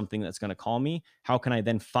to something that's going to calm me? How can I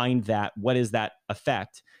then find that? What is that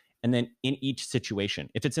effect? And then in each situation,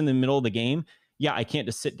 if it's in the middle of the game, I can't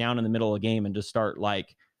just sit down in the middle of the game and just start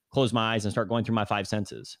like close my eyes and start going through my five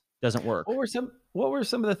senses. Doesn't work. What were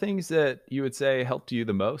some of the things that you would say helped you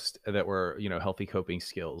the most that were, healthy coping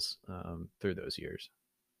skills through those years?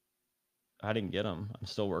 I didn't get them. I'm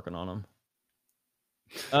still working on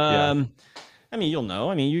them. I mean, you'll know.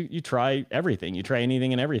 I mean, you try everything. You try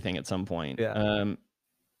anything and everything at some point. Yeah.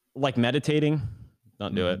 Like meditating,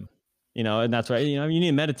 don't do it. You know, and that's why, you know, you need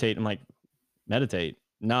to meditate. I'm like, meditate.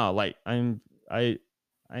 No, like I'm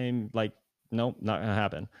like, nope, not gonna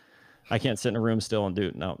happen. I can't sit in a room still and do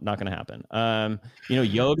it. No, not gonna happen. You know,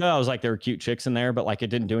 yoga, I was like, there were cute chicks in there, but like it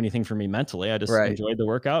didn't do anything for me mentally. I just enjoyed the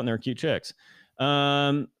workout and there were cute chicks.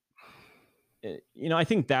 You know, I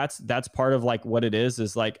think that's part of like what it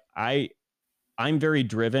is like I'm very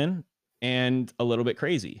driven and a little bit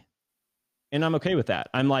crazy. And I'm okay with that.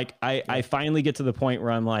 I'm like, I finally get to the point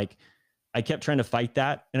where I'm like, I kept trying to fight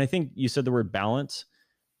that. And I think you said the word balance.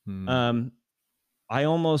 I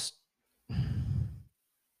almost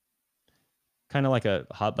kind of like a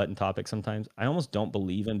hot button topic sometimes. I almost don't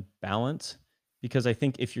believe in balance, because I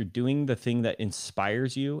think if you're doing the thing that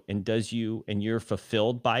inspires you and does you and you're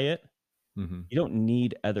fulfilled by it, you don't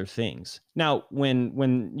need other things. Now,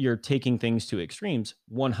 when you're taking things to extremes,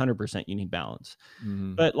 100% you need balance.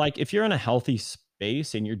 But like if you're in a healthy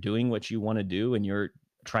space and you're doing what you want to do and you're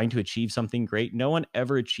trying to achieve something great, no one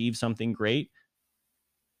ever achieves something great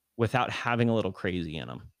without having a little crazy in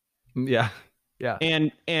them. Yeah. Yeah.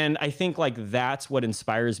 And I think like that's what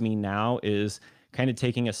inspires me now, is kind of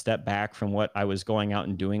taking a step back from what I was going out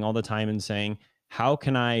and doing all the time and saying, how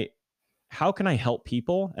can I help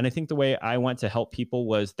people? And I think the way I went to help people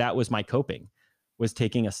was my coping, was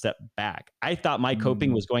taking a step back. I thought my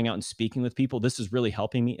coping was going out and speaking with people. This is really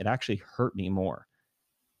helping me. It actually hurt me more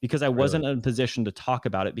because I wasn't in a position to talk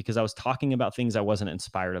about it, because I was talking about things I wasn't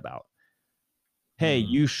inspired about. Hey,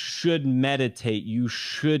 you should meditate. You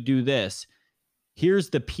should do this. Here's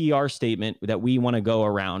the PR statement that we want to go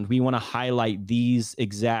around. We want to highlight these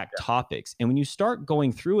exact topics. And when you start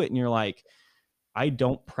going through it and you're like, I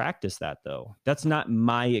don't practice that though. That's not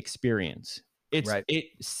my experience. It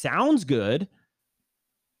sounds good,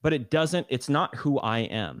 but it's not who I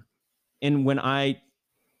am. And when I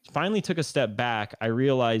finally took a step back, I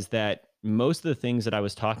realized that most of the things that I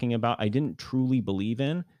was talking about, I didn't truly believe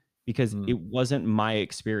in, because it wasn't my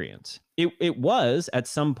experience. It was at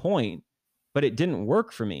some point, but it didn't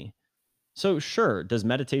work for me. So sure, does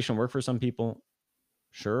meditation work for some people?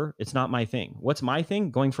 Sure. It's not my thing. What's my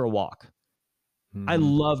thing? Going for a walk. I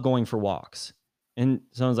love going for walks. And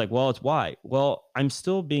someone's like, well, it's why? Well, I'm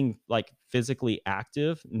still being like physically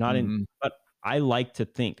active, but I like to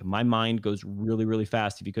think. My mind goes really, really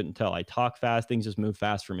fast. If you couldn't tell, I talk fast, things just move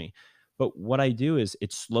fast for me. But what I do is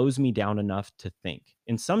it slows me down enough to think.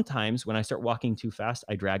 And sometimes when I start walking too fast,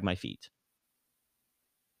 I drag my feet.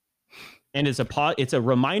 And it's a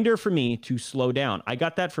reminder for me to slow down. I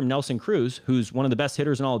got that from Nelson Cruz, who's one of the best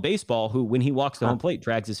hitters in all of baseball, who, when he walks the home plate,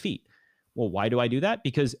 drags his feet. Well, why do I do that?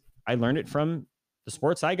 Because I learned it from the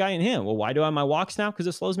sports sci guy in him. Well, why do I have my walks now? Because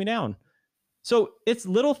it slows me down. So it's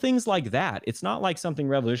little things like that. It's not like something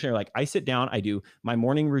revolutionary. Like I sit down, I do my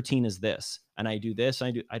morning routine is this, and I do this.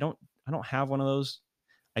 I don't have one of those.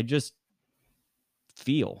 I just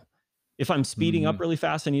feel. If I'm speeding up really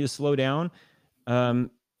fast, I need to slow down. I'll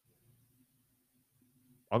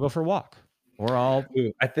go for a walk, or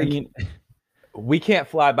we can't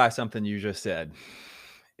fly by something you just said.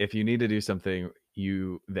 If you need to do something,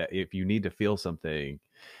 if you need to feel something,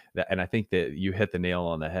 and I think that you hit the nail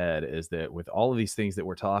on the head, is that with all of these things that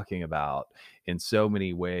we're talking about, in so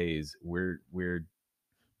many ways, we're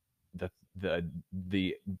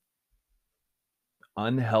the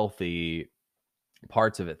unhealthy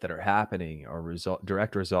parts of it that are happening are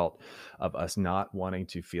direct result of us not wanting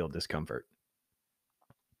to feel discomfort.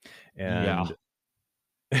 And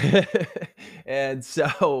and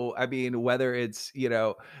so, I mean, whether it's,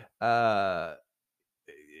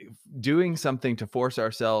 doing something to force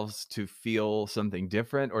ourselves to feel something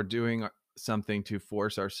different, or doing something to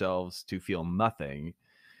force ourselves to feel nothing,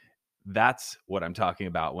 that's what I'm talking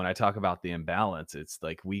about. When I talk about the imbalance, it's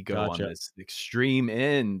like we go on this extreme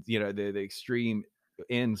end, the extreme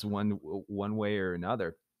ends one way or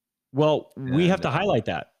another. Well, we have to highlight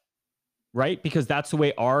that, right? Because that's the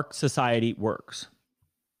way our society works.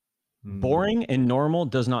 Boring and normal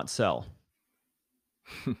does not sell.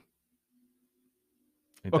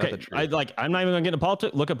 Okay, I'm not even gonna get into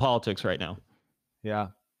politics. Look at politics right now. Yeah.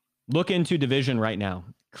 Look into division right now.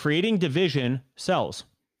 Creating division sells.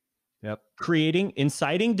 Yep.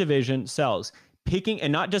 Inciting division sells. Picking,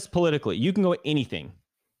 and not just politically. You can go anything.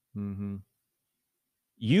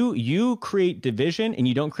 You create division and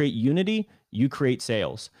you don't create unity. You create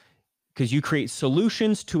sales, because you create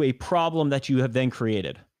solutions to a problem that you have then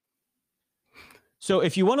created. So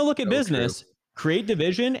if you want to look at business, create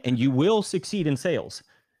division and you will succeed in sales.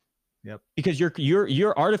 Yep. Because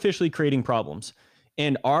you're artificially creating problems.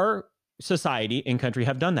 And our society and country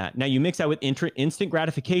have done that. Now you mix that with instant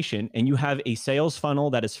gratification and you have a sales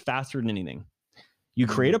funnel that is faster than anything. You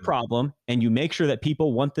create a problem and you make sure that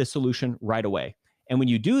people want this solution right away. And when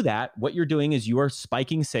you do that, what you're doing is you are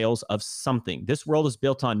spiking sales of something. This world is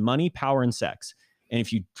built on money, power, and sex. And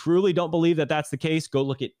if you truly don't believe that that's the case, go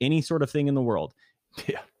look at any sort of thing in the world.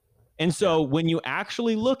 Yeah. And so when you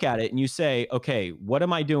actually look at it and you say, okay, what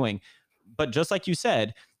am I doing? But just like you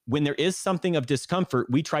said, when there is something of discomfort,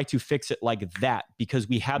 we try to fix it like that because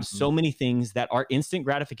we have so many things that are instant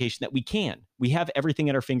gratification that we have everything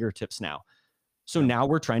at our fingertips now. So now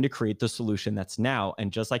we're trying to create the solution that's now.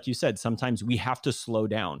 And just like you said, sometimes we have to slow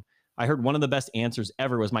down. I heard one of the best answers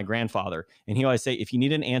ever was my grandfather. And he always say, if you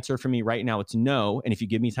need an answer from me right now, it's no. And if you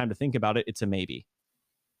give me time to think about it, it's a maybe.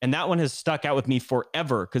 And that one has stuck out with me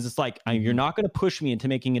forever because it's like, you're not going to push me into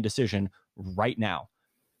making a decision right now.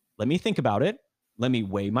 Let me think about it. Let me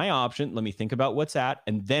weigh my option. Let me think about what's at,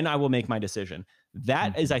 and then I will make my decision.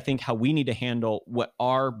 That is, I think, how we need to handle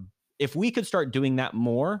if we could start doing that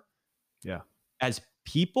more as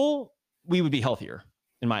people, we would be healthier,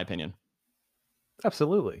 in my opinion.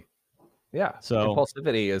 Absolutely. Yeah. So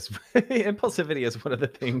impulsivity is one of the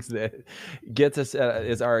things that gets us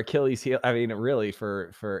is our Achilles heel. I mean, really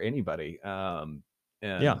for anybody. So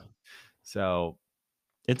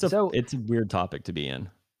it's a weird topic to be in,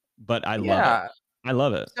 but I love it. I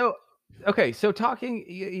love it. So, okay. So talking,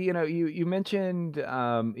 you mentioned,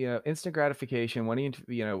 instant gratification, wanting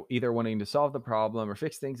to, either wanting to solve the problem or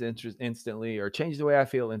fix things instantly or change the way I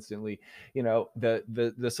feel instantly.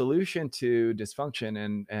 The solution to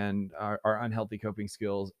dysfunction and our unhealthy coping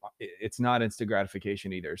skills, it's not instant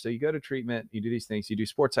gratification either. So you go to treatment, you do these things, you do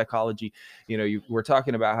sports psychology, we're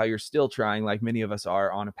talking about how you're still trying, like many of us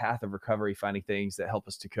are, on a path of recovery, finding things that help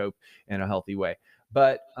us to cope in a healthy way.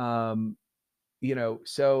 But,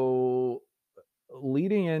 so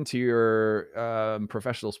leading into your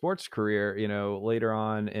professional sports career, later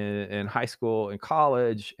on in high school and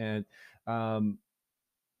college, and can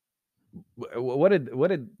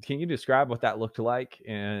you describe what that looked like?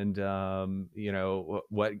 And when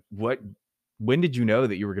did you know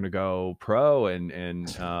that you were going to go pro?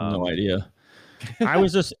 And no idea.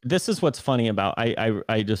 This is what's funny about, I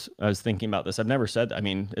was thinking about this. I've never said,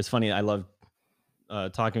 it's funny. I love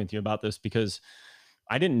talking with you about this because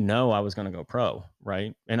I didn't know I was going to go pro,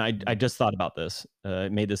 right? And I just thought about this,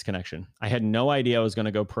 made this connection. I had no idea I was going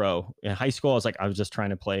to go pro. In high school, I was just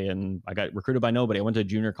trying to play, and I got recruited by nobody. I went to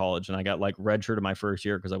junior college, and I got redshirted my first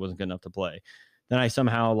year because I wasn't good enough to play. Then I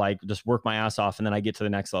somehow just work my ass off, and then I get to the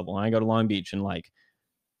next level, and I go to Long Beach, and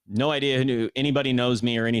no idea who anybody knows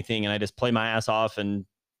me or anything, and I just play my ass off and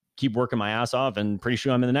keep working my ass off, and pretty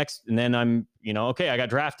sure I'm in the next. And then I'm, okay, I got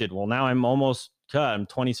drafted. Well, now I'm almost cut. I'm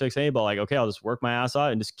 26A, but okay, I'll just work my ass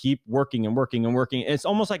off and just keep working and working and working. It's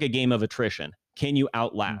almost like a game of attrition. Can you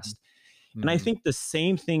outlast? And I think the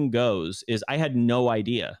same thing goes is I had no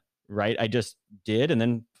idea, right? I just did. And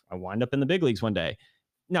then I wind up in the big leagues one day.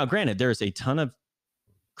 Now, granted, there's a ton of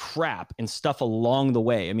crap and stuff along the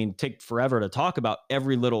way. Take forever to talk about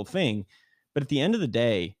every little thing. But at the end of the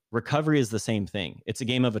day, recovery is the same thing. It's a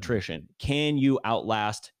game of attrition. Can you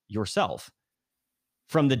outlast yourself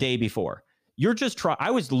from the day before?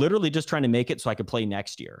 I was literally just trying to make it so I could play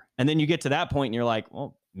next year. And then you get to that point and you're like,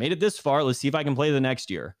 well, made it this far. Let's see if I can play the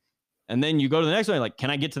next year. And then you go to the next one. You're like,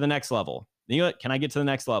 can I get to the next level? Then you're like, can I get to the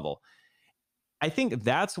next level? I think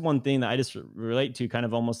that's one thing that I just relate to kind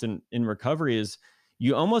of almost in recovery is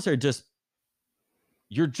you almost are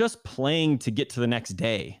you're just playing to get to the next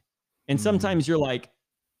day. And sometimes you're like,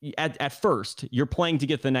 at first you're playing to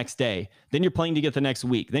get the next day, then you're playing to get the next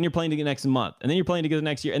week, then you're playing to get the next month, and then you're playing to get the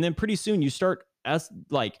next year. And then pretty soon the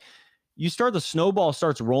snowball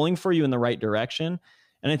starts rolling for you in the right direction.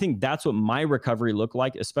 And I think that's what my recovery looked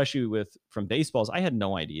like, especially from baseballs. I had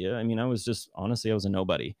no idea. I was a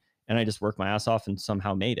nobody, and I just worked my ass off and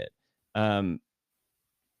somehow made it.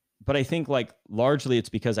 But I think largely it's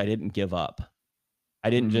because I didn't give up. I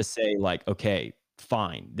didn't just say okay,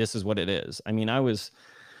 fine, this is what it is. I was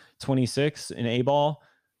 26 in A-ball.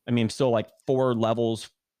 I'm still 4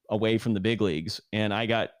 levels away from the big leagues. And I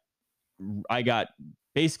got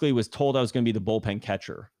basically was told I was going to be the bullpen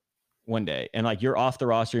catcher one day. And you're off the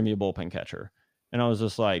roster, you're going to be a bullpen catcher. And I was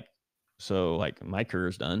just so my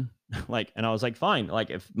career's done. And I was fine.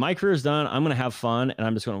 If my career's done, I'm going to have fun and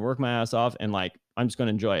I'm just going to work my ass off and I'm just going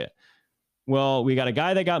to enjoy it. Well, we got a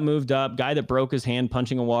guy that got moved up, guy that broke his hand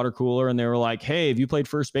punching a water cooler. And they were like, hey, have you played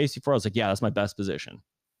first base before? I was like, yeah, that's my best position.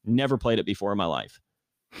 Never played it before in my life.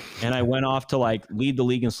 And I went off to lead the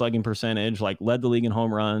league in slugging percentage, led the league in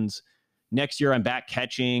home runs. Next year, I'm back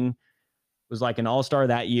catching. was like an all-star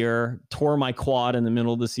that year, tore my quad in the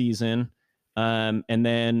middle of the season. And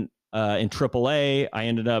then in AAA, I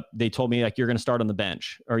ended up, they told me like, you're going to start on the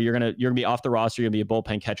bench, or you're going to be off the roster. You're going to be a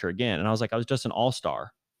bullpen catcher again. And I was like, I was just an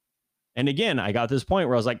all-star. And again, I got this point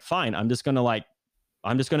where I was like, fine, I'm just going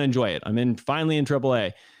to enjoy it. I'm finally in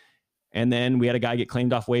AAA. And then we had a guy get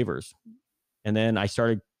claimed off waivers. And then I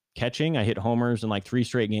started catching. I hit homers in like 3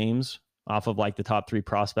 straight games off of like the top 3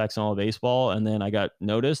 prospects in all of baseball. And then I got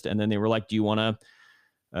noticed. And then they were like, do you want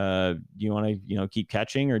to, keep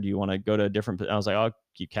catching, or do you want to go to a different? I was like, I'll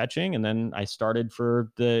keep catching. And then I started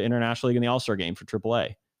for the International League in the All-Star game for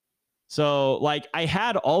AAA. So like I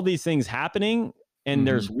had all these things happening, and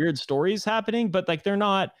there's weird stories happening, but like they're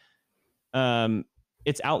not,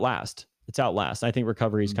 it's outlast. It's outlast. I think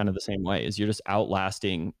recovery is kind of the same way. Is you're just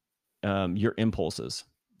outlasting your impulses.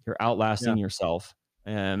 You're outlasting yourself.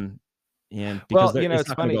 And because it's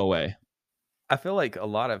not going to go away. I feel like a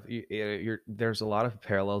lot of there's a lot of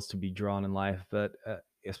parallels to be drawn in life, but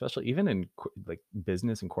especially even in like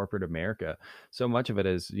business and corporate America, so much of it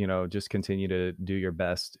is, just continue to do your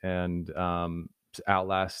best and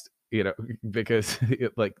outlast, because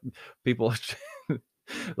like people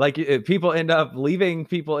like people end up leaving,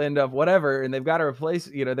 people end up whatever, and they've got to replace,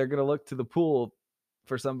 they're going to look to the pool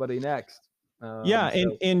for somebody next.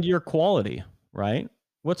 And your quality, right?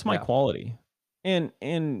 What's my quality? And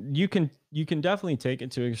you can definitely take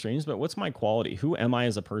it to extremes, but what's my quality? Who am I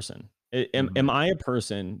as a person? Am I a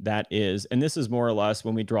person that is, and this is more or less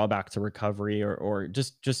when we draw back to recovery or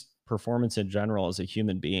just performance in general as a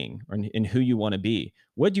human being, or in who you want to be.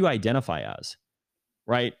 What do you identify as?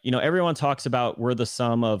 Right? Everyone talks about we're the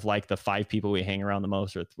sum of like the 5 people we hang around the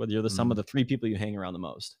most, or whether you're the sum of the 3 people you hang around the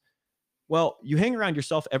most. Well, you hang around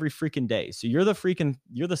yourself every freaking day. So you're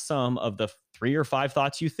the sum of the 3 or 5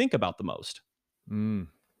 thoughts you think about the most.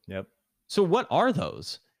 Yep. So what are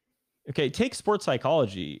those? Okay, take sports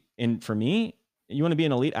psychology. And for me, you want to be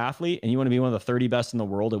an elite athlete and you want to be one of the 30 best in the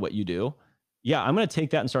world at what you do. Yeah, I'm going to take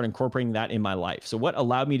that and start incorporating that in my life. So what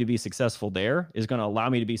allowed me to be successful there is going to allow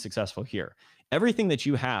me to be successful here. Everything that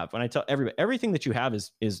you have, when I tell everybody, everything that you have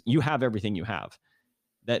is you have everything you have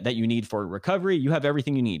that you need for recovery. You have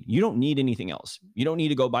everything you need. You don't need anything else. You don't need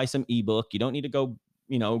to go buy some ebook. You don't need to go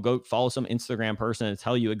follow some Instagram person and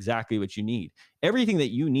tell you exactly what you need. Everything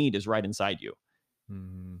that you need is right inside you.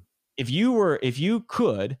 If you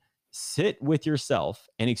could sit with yourself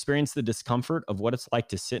and experience the discomfort of what it's like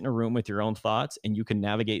to sit in a room with your own thoughts, and you can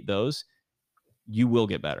navigate those, you will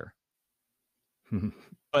get better.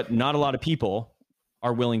 But not a lot of people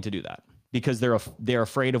are willing to do that because they're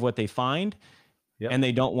afraid of what they find, and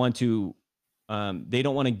they don't want to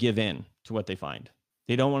give in to what they find.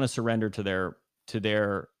 They don't want to surrender to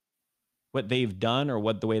their what they've done,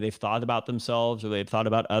 or the way they've thought about themselves, or they've thought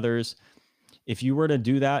about others. If you were to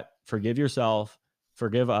do that, forgive yourself,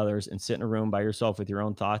 forgive others, and sit in a room by yourself with your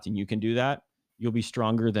own thoughts, and you can do that, you'll be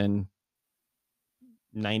stronger than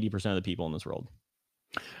 90% of the people in this world.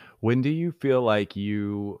 When do you feel like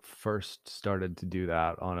you first started to do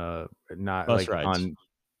that on a not bus like rides. on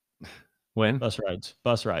when?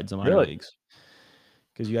 Bus rides in minor leagues.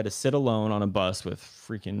 Because you had to sit alone on a bus with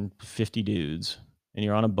freaking 50 dudes, and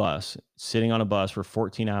you're on a bus, sitting on a bus for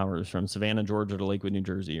 14 hours from Savannah, Georgia to Lakewood, New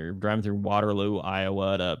Jersey, or you're driving through Waterloo,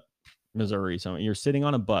 Iowa to Missouri. So you're sitting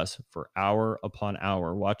on a bus for hour upon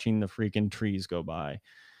hour, watching the freaking trees go by.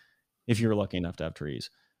 If you're lucky enough to have trees,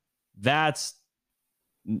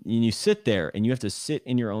 you sit there and you have to sit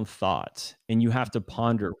in your own thoughts, and you have to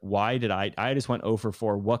ponder, why did I just went 0 for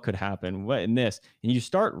 4. What could happen? What in this? And you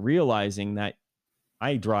start realizing that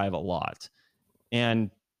I drive a lot,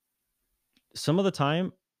 and some of the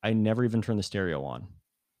time I never even turn the stereo on.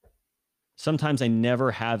 Sometimes I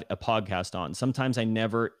never have a podcast on. Sometimes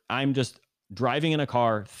I'm just driving in a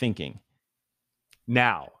car thinking.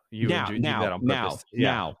 Now. And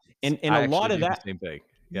a lot of that same thing.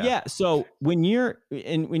 Yeah. So when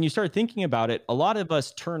you start thinking about it, a lot of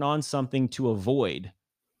us turn on something to avoid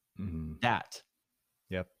that.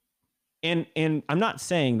 Yep. And I'm not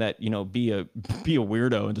saying that, be a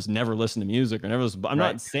weirdo and just never listen to music or never listen. I'm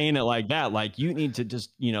not saying it like that. Like, you need to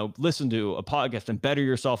just, listen to a podcast and better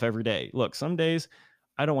yourself every day. Look, some days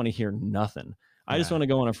I don't want to hear nothing. I just want to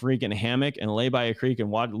go in a freaking hammock and lay by a creek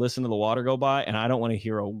and listen to the water go by. And I don't want to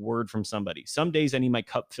hear a word from somebody. Some days I need my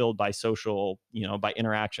cup filled by social, by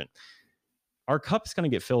interaction. Our cup's going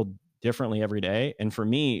to get filled differently every day. And for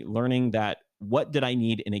me, learning that, what did I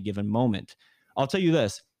need in a given moment? I'll tell you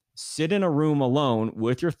this: sit in a room alone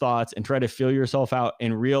with your thoughts and try to feel yourself out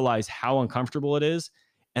and realize how uncomfortable it is.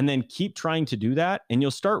 And then keep trying to do that. And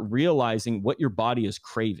you'll start realizing what your body is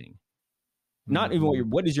craving. not even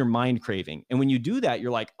what is your mind craving. And when you do that,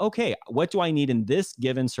 you're like, okay, what do I need in this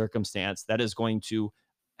given circumstance that is going to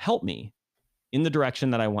help me in the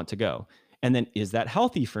direction that I want to go? And then, is that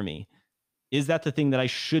healthy for me? Is that the thing that I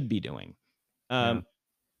should be doing?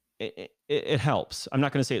 It helps. I'm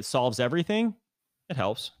not going to say it solves everything. It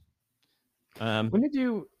helps. When did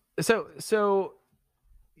you, so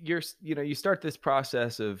you start this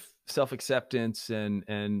process of self-acceptance and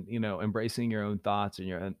embracing your own thoughts and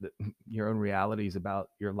your own realities about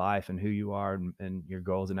your life and who you are and your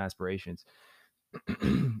goals and aspirations.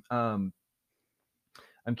 I'm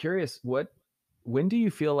curious, when do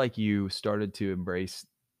you feel like you started to embrace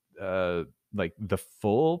like the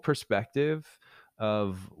full perspective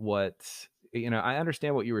of what, I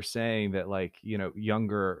understand what you were saying, that like,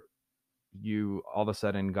 younger, you all of a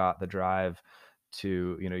sudden got the drive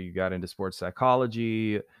to, you got into sports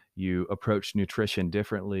psychology, you approached nutrition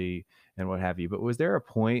differently and what have you. But was there a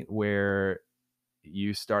point where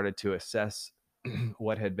you started to assess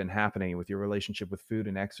what had been happening with your relationship with food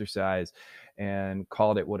and exercise and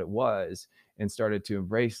called it what it was and started to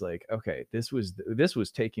embrace, like, okay, this was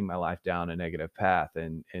taking my life down a negative path,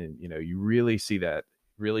 and you really see that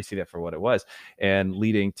for what it was, and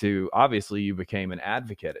leading to, obviously, you became an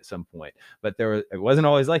advocate at some point, but it wasn't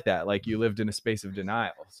always like that. Like, you lived in a space of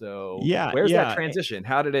denial. So where's that transition?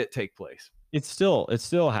 How did it take place? It's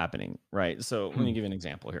still happening, right? So let me give you an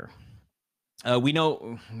example here. We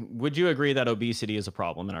know, would you agree that obesity is a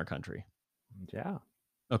problem in our country? Yeah.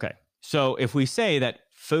 Okay. So if we say that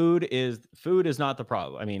food is not the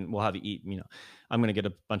problem, I mean, we'll have you eat, I'm going to get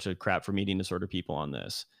a bunch of crap from eating disorder people on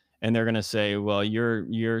this. And they're going to say, well,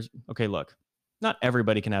 you're okay. Look, not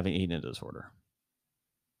everybody can have an eating disorder.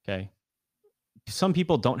 Okay. Some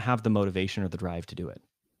people don't have the motivation or the drive to do it.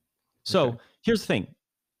 So here's the thing.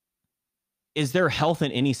 Is there health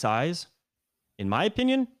in any size? In my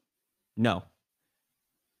opinion, no.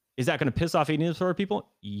 Is that going to piss off eating disorder people?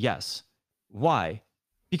 Yes. Why?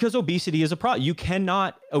 Because obesity is a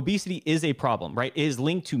problem. Obesity is a problem, right? It is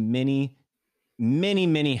linked to many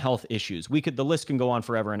health issues. The list can go on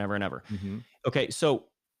forever and ever and ever. Okay. So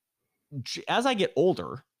as I get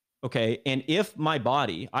older, okay, and if my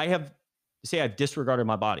body, I've disregarded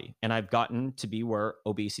my body and I've gotten to be where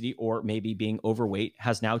obesity or maybe being overweight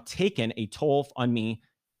has now taken a toll on me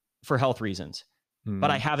for health reasons,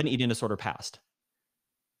 but I have an eating disorder past.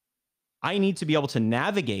 I need to be able to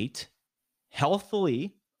navigate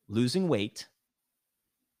healthily losing weight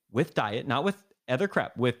with diet, not with other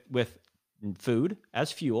crap, with food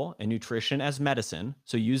as fuel and nutrition as medicine.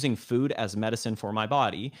 So using food as medicine for my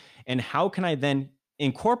body. And how can I then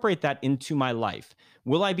incorporate that into my life?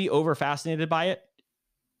 Will I be over fascinated by it?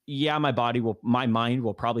 Yeah, my mind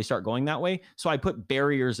will probably start going that way. So I put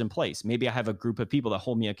barriers in place. Maybe I have a group of people that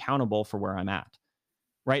hold me accountable for where I'm at.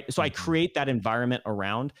 Right. So I create that environment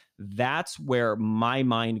around. That's where my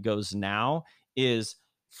mind goes now, is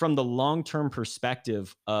from the long-term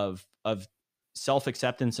perspective of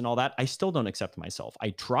self-acceptance and all that. I still don't accept myself.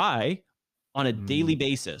 I try on a daily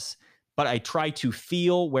basis, but I try to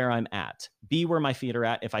feel where I'm at, be where my feet are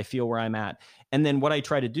at if I feel where I'm at. And then what I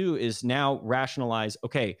try to do is now rationalize,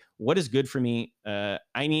 okay, what is good for me?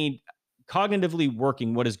 I need cognitively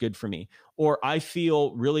working what is good for me. Or I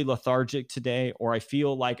feel really lethargic today, or I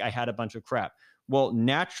feel like I had a bunch of crap. Well,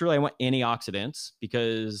 naturally, I want antioxidants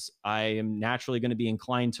because I am naturally going to be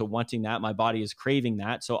inclined to wanting that. My body is craving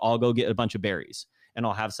that. So I'll go get a bunch of berries and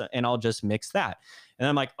I'll have some, and I'll just mix that. And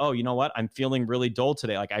I'm like, oh, you know what? I'm feeling really dull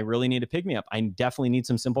today. Like, I really need to pick me up. I definitely need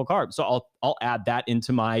some simple carbs. So I'll add that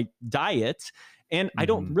into my diet. And I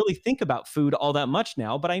don't really think about food all that much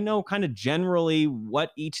now, but I know kind of generally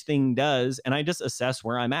what each thing does. And I just assess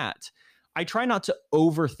where I'm at. I try not to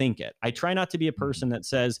overthink it. I try not to be a person that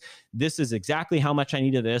says, this is exactly how much I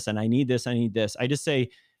need of this, and I need this, I need this. I just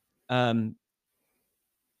say,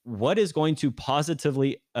 what is going to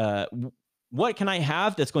positively, what can I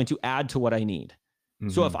have that's going to add to what I need?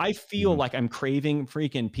 So if I feel like I'm craving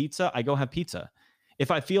freaking pizza, I go have pizza.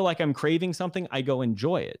 If I feel like I'm craving something, I go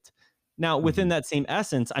enjoy it. Now, within that same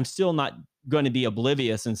essence, I'm still not going to be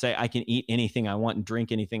oblivious and say I can eat anything I want and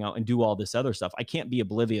drink anything out and do all this other stuff. I can't be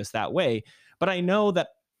oblivious that way. But I know that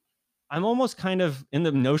I'm almost kind of in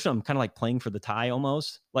the notion, I'm kind of like playing for the tie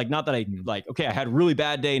almost. Like, not that I like, okay, I had a really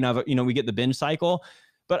bad day. Now, we get the binge cycle.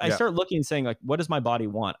 But I start looking and saying, like, what does my body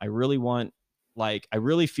want? I really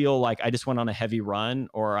feel like I just went on a heavy run,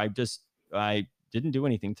 or I didn't do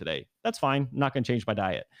anything today. That's fine. I'm not going to change my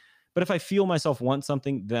diet. But if I feel myself want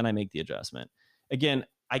something, then I make the adjustment. Again,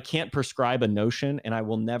 I can't prescribe a notion, and I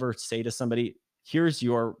will never say to somebody, here's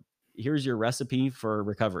your recipe for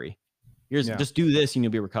recovery. Just do this and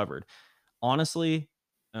you'll be recovered. Honestly,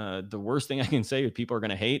 the worst thing I can say that people are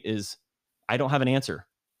going to hate is I don't have an answer.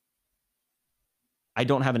 I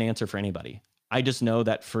don't have an answer for anybody. I just know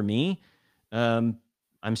that for me,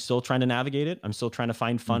 I'm still trying to navigate it. I'm still trying to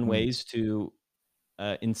find fun ways to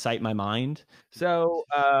incite my mind. So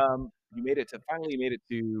you made it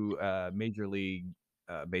to Major League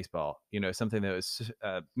Baseball, something that was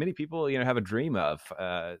many people, have a dream of,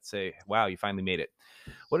 say, wow, you finally made it.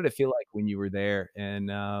 What did it feel like when you were there? And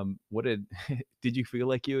did you feel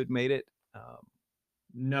like you had made it?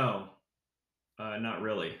 No, not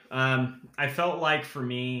really. I felt like for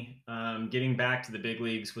me, getting back to the big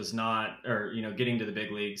leagues was not, or, getting to the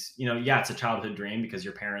big leagues, yeah, it's a childhood dream because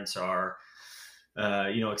your parents are,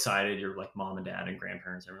 excited. You're like mom and dad and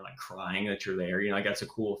grandparents, and we're like crying that you're there. Like that's a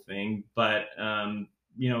cool thing. But,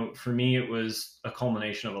 for me, it was a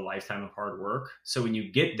culmination of a lifetime of hard work. So when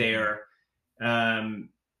you get there,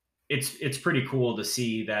 it's pretty cool to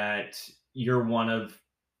see that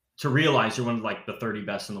to realize you're one of like the 30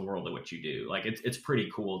 best in the world at what you do. Like it's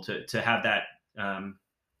pretty cool to have that,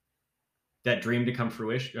 that dream to come to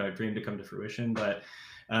fruition. But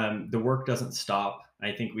the work doesn't stop.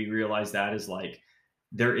 I think we realize that is like,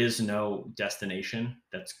 there is no destination.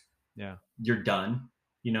 You're done,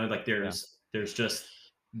 like there's just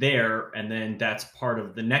there. And then that's part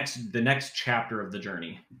of the next chapter of the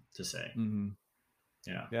journey, to say.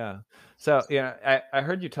 Yeah. So, I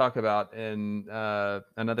heard you talk about in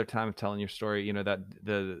another time of telling your story, that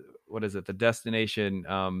the destination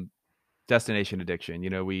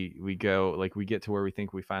addiction. We go, like, we get to where we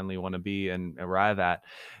think we finally want to be and arrive at,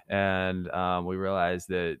 and we realize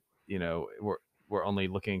that we're only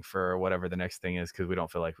looking for whatever the next thing is because we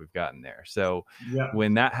don't feel like we've gotten there. So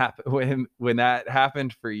when that happened, when that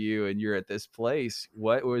happened for you and you're at this place,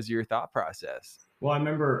 what was your thought process? Well, I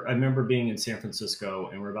remember being in San Francisco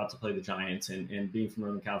and we're about to play the Giants, and being from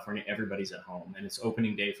Northern California, everybody's at home, and it's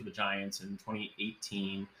opening day for the Giants in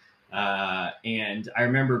 2018. And I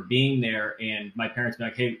remember being there and my parents being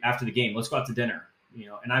like, hey, after the game, let's go out to dinner,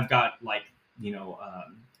 and I've got like,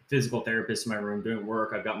 physical therapists in my room doing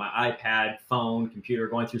work. I've got my iPad, phone, computer,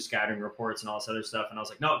 going through scattering reports and all this other stuff. And I was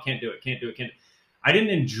like, no, can't do it. I didn't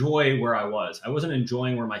enjoy where I was. I wasn't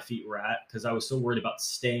enjoying where my feet were at because I was so worried about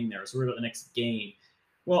staying there. So worried about the next game.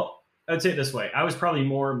 Well, I'd say it this way. I was probably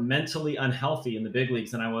more mentally unhealthy in the big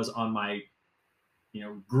leagues than I was on my,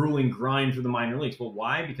 grueling grind through the minor leagues. Well,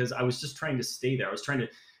 why? Because I was just trying to stay there. I was trying to,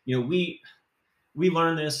 we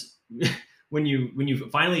learn this when you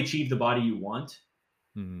finally achieve the body you want.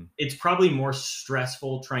 It's probably more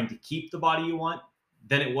stressful trying to keep the body you want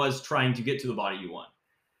than it was trying to get to the body you want.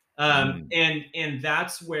 And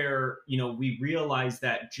that's where, we realize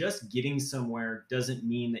that just getting somewhere doesn't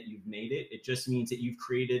mean that you've made it. It just means that you've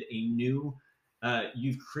created a new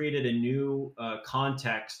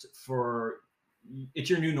context for, it's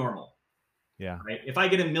your new normal. Yeah. Right. If I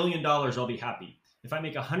get $1 million, I'll be happy. If I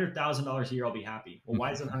make $100,000 a year, I'll be happy. Well,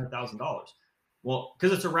 why is it $100,000? Well,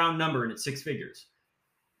 because it's a round number and it's 6 figures.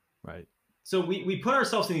 Right. So we put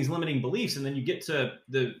ourselves in these limiting beliefs, and then you get to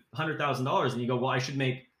the $100,000 and you go, well, I should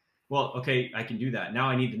make, well, okay, I can do that. Now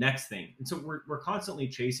I need the next thing. And so we're constantly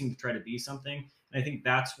chasing to try to be something. And I think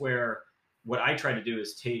that's where what I try to do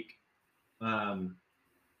is take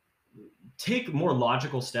more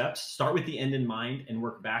logical steps, start with the end in mind and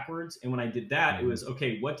work backwards. And when I did that, it was,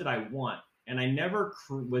 okay, what did I want? And I never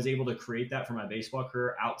was able to create that for my baseball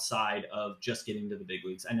career outside of just getting to the big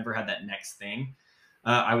leagues. I never had that next thing.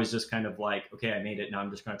 I was just kind of like, okay, I made it. Now I'm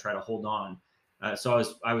just going to try to hold on. So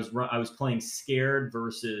I was playing scared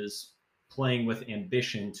versus playing with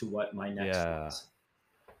ambition to what my next was.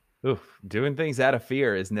 Oof, doing things out of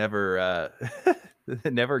fear is never,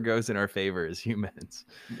 it never goes in our favor as humans.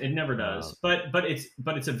 It never does. But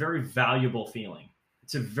it's a very valuable feeling.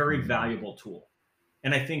 It's a very valuable tool.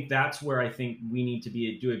 And I think that's where I think we need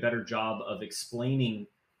to do a better job of explaining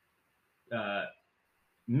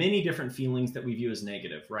many different feelings that we view as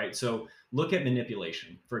negative, right? So look at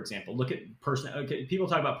manipulation, for example. Look at people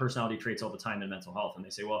talk about personality traits all the time in mental health, and they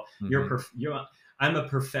say, well, I'm a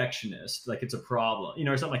perfectionist, like it's a problem,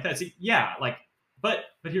 or something like that. See, yeah, like, but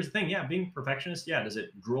here's the thing, yeah, being a perfectionist, yeah, does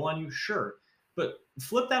it drool on you? Sure. But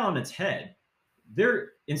flip that on its head.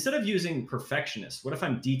 Instead of using perfectionist, what if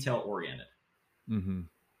I'm detail oriented?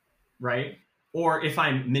 Right? Or if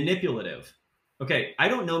I'm manipulative. Okay, I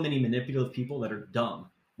don't know many manipulative people that are dumb.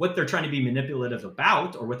 What they're trying to be manipulative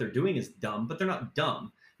about, or what they're doing, is dumb, but they're not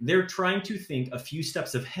dumb. They're trying to think a few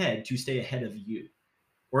steps ahead to stay ahead of you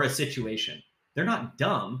or a situation. They're not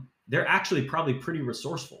dumb. They're actually probably pretty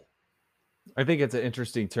resourceful. I think it's an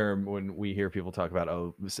interesting term when we hear people talk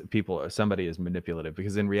about, somebody is manipulative,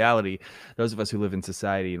 because in reality, those of us who live in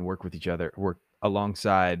society and work with each other, work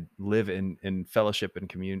alongside, live in fellowship and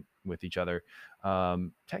commune with each other,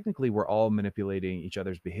 technically we're all manipulating each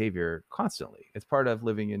other's behavior constantly. It's part of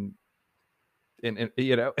living in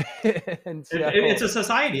you know, and so It's a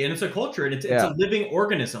society and it's a culture and it's a living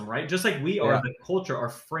organism, right? Just like we are the culture, our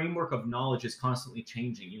framework of knowledge is constantly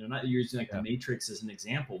changing. You know, not using like the Matrix as an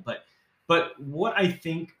example, but what I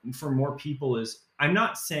think for more people is, I'm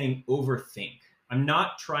not saying overthink. I'm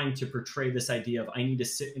not trying to portray this idea of I need to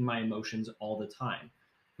sit in my emotions all the time,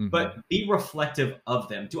 but be reflective of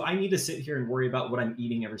them. Do I need to sit here and worry about what I'm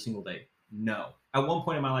eating every single day? No. At one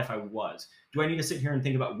point in my life, I was. Do I need to sit here and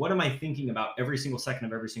think about what am I thinking about every single second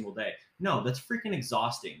of every single day? No, that's freaking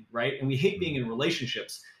exhausting, right? And we hate being in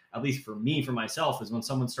relationships, at least for me, for myself, is when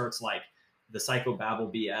someone starts like the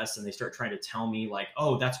psychobabble BS and they start trying to tell me like,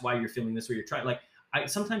 oh, that's why you're feeling this way. You're trying, like,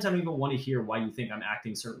 sometimes I don't even want to hear why you think I'm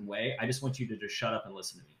acting a certain way. I just want you to just shut up and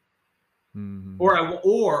listen to me.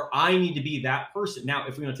 Or I need to be that person. Now,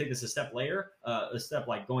 if we want to take this a step later, a step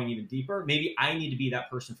like going even deeper, maybe I need to be that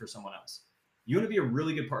person for someone else. You want to be a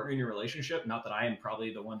really good partner in your relationship. Not that I am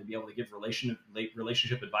probably the one to be able to give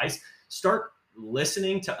relationship advice. Start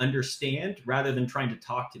listening to understand rather than trying to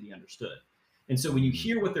talk to be understood. And so when you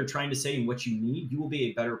hear what they're trying to say and what you need, you will be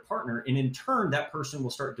a better partner. And in turn, that person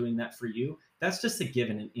will start doing that for you. That's just a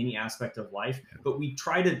given in any aspect of life. But we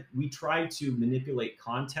try to manipulate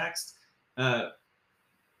context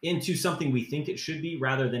into something we think it should be,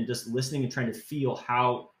 rather than just listening and trying to feel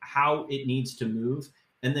how it needs to move.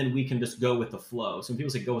 And then we can just go with the flow. Some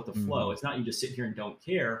people say go with the flow. It's not you just sit here and don't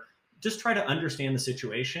care. Just try to understand the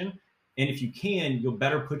situation. And if you can, you'll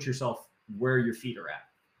better put yourself where your feet are at.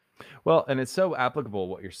 Well, and it's so applicable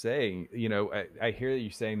what you're saying. You know, I hear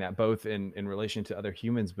you saying that both in relation to other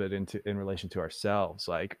humans, but in relation to ourselves.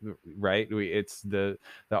 Like, right? It's the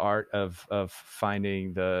art of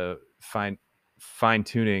finding fine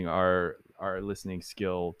tuning our listening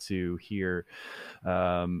skill to hear,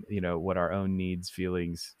 you know, what our own needs,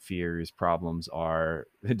 feelings, fears, problems are,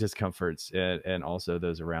 discomforts, and also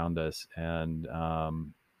those around us. And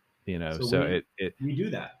you know, so we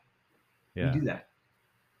do that. Yeah. We do that.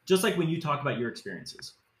 Just like when you talk about your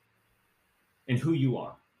experiences and who you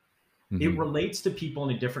are, it relates to people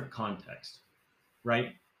in a different context,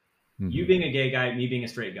 right? You being a gay guy, me being a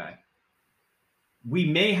straight guy. We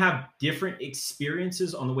may have different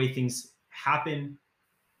experiences on the way things happen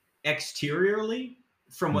exteriorly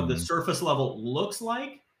from what the surface level looks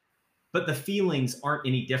like, but the feelings aren't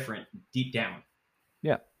any different deep down.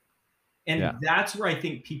 Yeah. And that's where I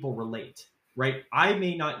think people relate. Right?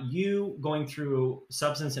 You going through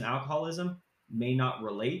substance and alcoholism may not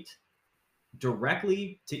relate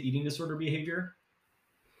directly to eating disorder behavior,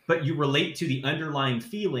 but you relate to the underlying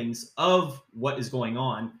feelings of what is going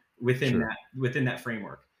on within that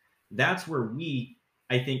framework. That's where we,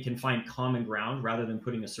 I think, can find common ground rather than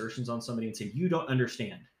putting assertions on somebody and saying, you don't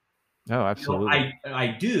understand. Oh, absolutely.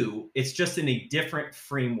 I do. It's just in a different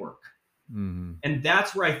framework. And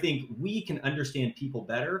that's where I think we can understand people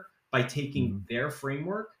better, by taking their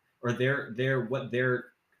framework or what their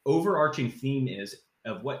overarching theme is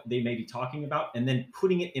of what they may be talking about, and then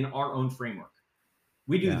putting it in our own framework.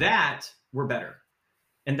 We do that, we're better.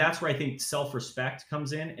 And that's where I think self-respect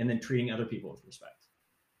comes in, and then treating other people with respect.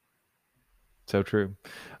 So true.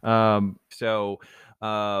 You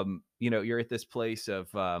know, you're at this place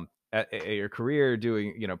of at your career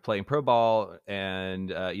doing, you know, playing pro ball, and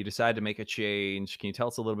you decide to make a change. Can you tell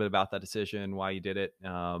us a little bit about that decision, why you did it,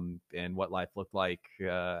 and what life looked like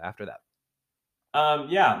after that?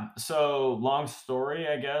 Yeah. So long story,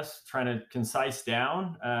 I guess, trying to concise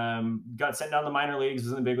down. Got sent down to the minor leagues,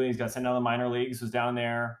 was in the big leagues, got sent down to the minor leagues, was down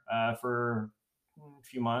there for a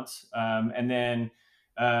few months. And then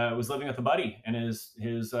was living with a buddy and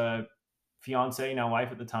his fiance, now wife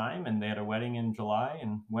at the time, and they had a wedding in July,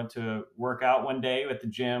 and went to work out one day at the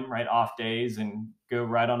gym, right, off days, and go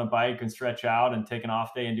ride on a bike and stretch out, and take an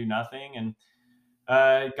off day and do nothing. And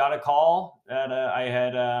got a call that I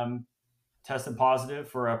had tested positive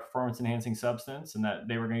for a performance enhancing substance, and that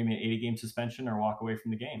they were going to give me an 80-game suspension or walk away from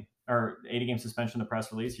the game, or 80-game suspension, the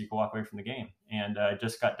press release, you could walk away from the game. And I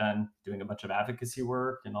just got done doing a bunch of advocacy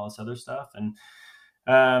work and all this other stuff. And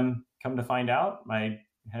come to find out, I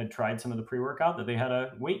had tried some of the pre-workout that they had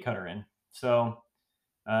a weight cutter in. So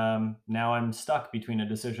now I'm stuck between a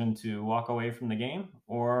decision to walk away from the game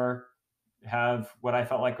or have what I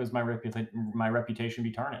felt like was my reputation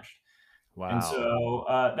be tarnished. Wow. And so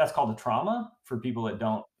that's called a trauma for people that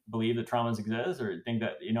don't believe that traumas exist or think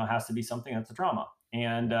that, you know, it has to be something. That's a trauma.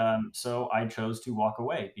 And so I chose to walk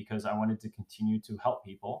away because I wanted to continue to help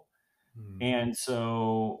people. And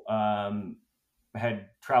so had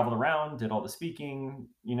traveled around, did all the speaking,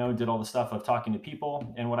 did all the stuff of talking to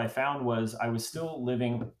people. And what I found was I was still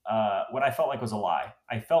living what I felt like was a lie.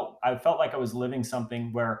 I felt like I was living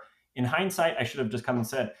something where in hindsight, I should have just come and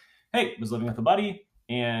said, hey, I was living with a buddy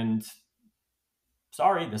and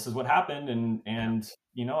sorry, this is what happened. And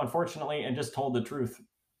unfortunately, and just told the truth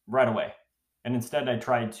right away. And instead I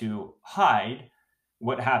tried to hide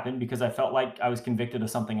what happened because I felt like I was convicted of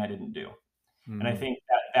something I didn't do. And I think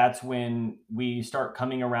that that's when we start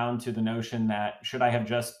coming around to the notion that should I have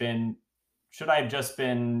just been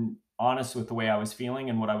honest with the way I was feeling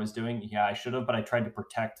and what I was doing? Yeah, I should have, but I tried to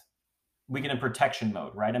protect. We get in protection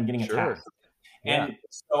mode, right? I'm getting attacked. Yeah. And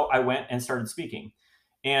so I went and started speaking.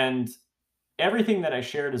 And everything that I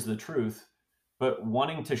shared is the truth, but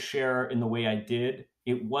wanting to share in the way I did,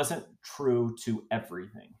 it wasn't true to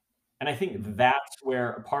everything. And I think that's where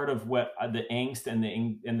a part of what the angst and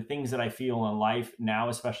the things that I feel in life now,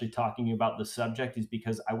 especially talking about the subject, is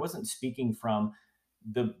because I wasn't speaking from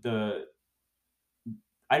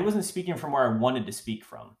I wasn't speaking from where I wanted to speak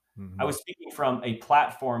from. I was speaking from a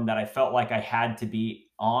platform that I felt like I had to be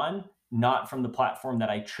on, not from the platform that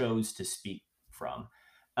I chose to speak from.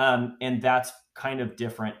 And that's kind of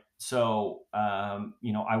different. So, I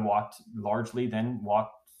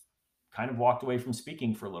walked away from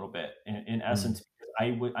speaking for a little bit in essence,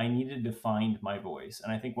 because I needed to find my voice.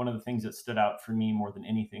 And I think one of the things that stood out for me more than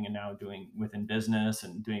anything, and now doing within business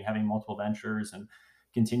and having multiple ventures and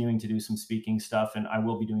continuing to do some speaking stuff, and I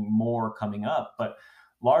will be doing more coming up, but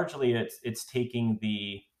largely it's taking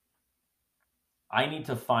I need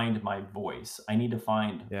to find my voice. I need to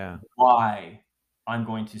find why I'm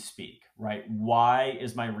going to speak, right? Why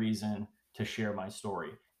is my reason to share my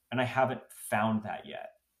story? And I haven't found that yet.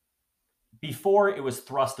 Before, it was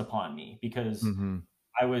thrust upon me because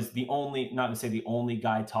I was not to say the only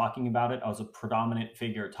guy talking about it. I was a predominant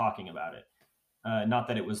figure talking about it. Not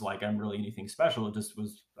that it was like I'm really anything special. It just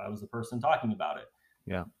was, I was the person talking about it.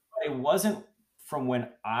 Yeah. But it wasn't from when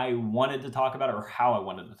I wanted to talk about it or how I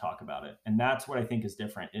wanted to talk about it. And that's what I think is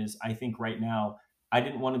different is I think right now, I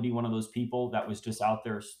didn't want to be one of those people that was just out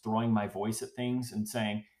there throwing my voice at things and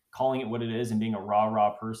calling it what it is and being a raw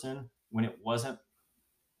person when it wasn't.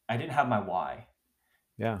 I didn't have my why.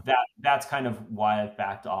 Yeah. That's kind of why I've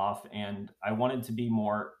backed off. And I wanted to be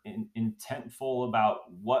more intentful about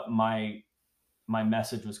what my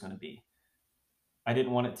message was going to be. I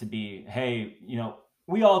didn't want it to be, hey,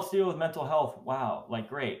 we all deal with mental health. Wow. Like,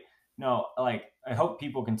 great. No, like, I hope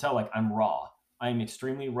people can tell, like, I'm raw. I'm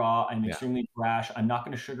extremely raw. I'm extremely brash. I'm not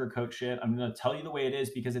going to sugarcoat shit. I'm going to tell you the way it is,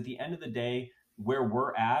 because at the end of the day, where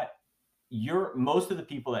we're at, most of the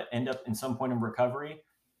people that end up in some point in recovery,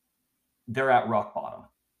 they're at rock bottom.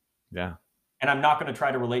 Yeah. And I'm not going to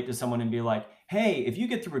try to relate to someone and be like, hey, if you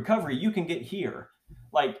get to recovery, you can get here.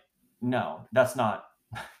 Like, no, that's not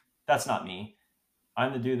me.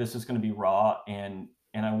 I'm the dude that's just going to be raw, and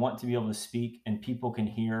I want to be able to speak and people can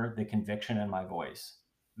hear the conviction in my voice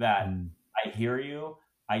that I hear you,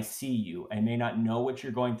 I see you. I may not know what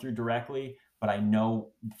you're going through directly, but I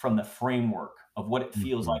know from the framework of what it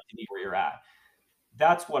feels like to be where you're at.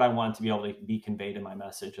 That's what I want to be able to be conveyed in my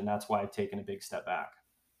message. And that's why I've taken a big step back.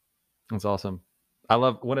 That's awesome. I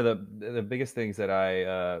love one of the biggest things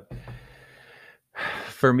that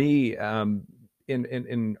for me,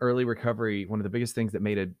 in early recovery, one of the biggest things that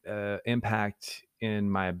made an impact in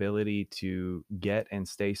my ability to get and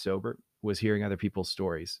stay sober was hearing other people's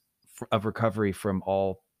stories of recovery from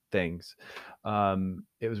all things.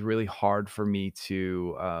 It was really hard for me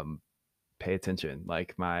to pay attention.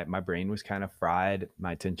 Like my brain was kind of fried.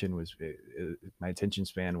 My attention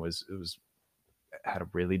span was had a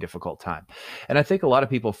really difficult time. And I think a lot of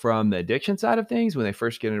people from the addiction side of things, when they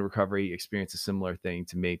first get into recovery, experience a similar thing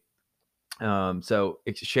to me. So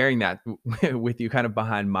sharing that with you kind of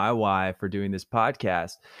behind my why for doing this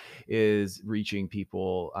podcast is reaching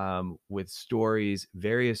people with stories,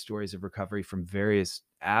 various stories of recovery from various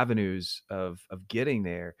avenues of getting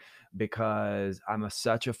there, because I'm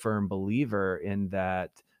such a firm believer in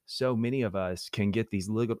that. So many of us can get these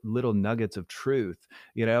little nuggets of truth.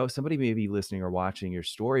 Somebody may be listening or watching your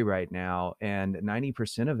story right now, and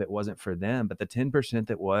 90% of it wasn't for them, but the 10%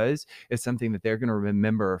 that was is something that they're going to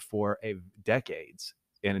remember for decades,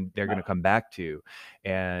 and they're going to come back to,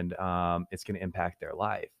 and it's going to impact their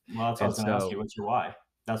life. Well, that's what I was going to ask you. What's your why?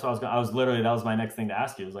 That's what that was my next thing to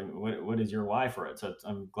ask you. It was like, what is your why for it? So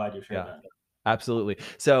I'm glad you shared that. Absolutely.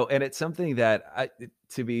 So, and it's something that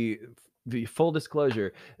to be full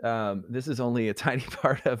disclosure, this is only a tiny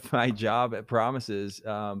part of my job at Promises,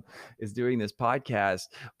 is doing this podcast,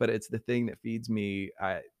 but it's the thing that feeds me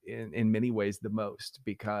in many ways the most,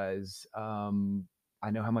 because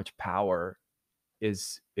I know how much power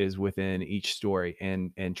is within each story,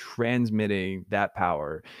 and transmitting that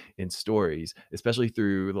power in stories, especially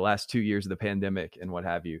through the last 2 years of the pandemic and what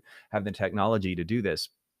have you, have the technology to do this.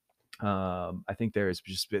 I think there's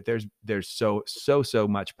so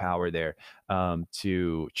much power there,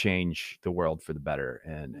 to change the world for the better.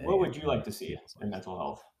 And what would you like to see in mental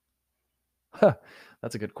health? Huh,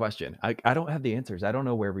 that's a good question. I don't have the answers. I don't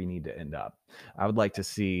know where we need to end up. I would like to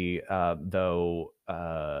see, though,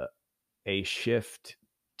 a shift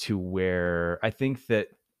to where I think that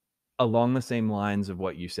along the same lines of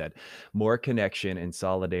what you said, more connection and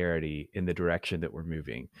solidarity in the direction that we're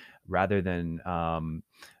moving, rather than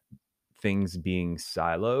things being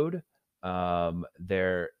siloed.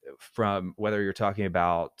 There, from whether you're talking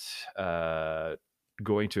about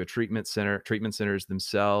going to a treatment centers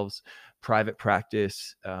themselves, private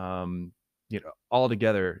practice, all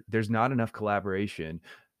together, there's not enough collaboration,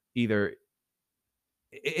 either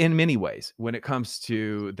in many ways when it comes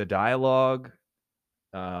to the dialogue,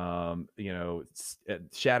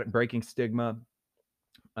 breaking stigma,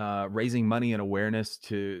 raising money and awareness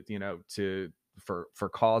for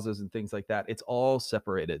causes and things like that. It's all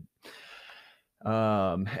separated.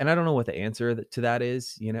 And I don't know what the answer to that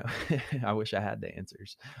is. I wish I had the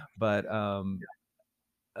answers, but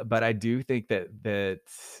I do think that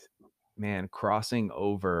man, crossing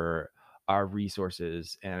over our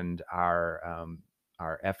resources and our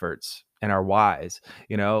efforts and our whys,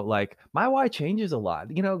 like my why changes a lot.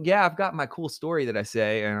 Yeah, I've got my cool story that I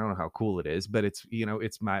say, and I don't know how cool it is, but it's,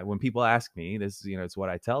 it's when people ask me this, it's what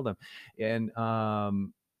I tell them. And,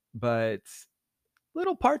 but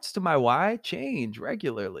little parts to my why change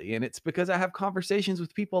regularly. And it's because I have conversations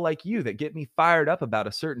with people like you that get me fired up about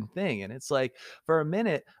a certain thing. And it's like, for a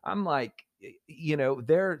minute, I'm like,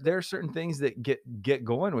 there are certain things that get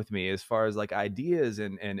going with me as far as like ideas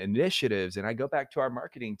and initiatives. And I go back to our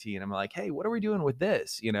marketing team and I'm like, hey, what are we doing with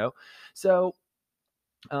this? So,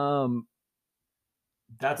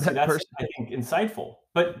 that's I think insightful.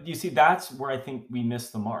 But you see, that's where I think we miss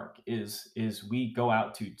the mark is we go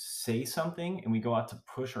out to say something and we go out to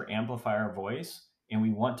push or amplify our voice and we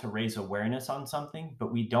want to raise awareness on something,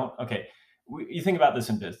 but we don't. Okay, you think about this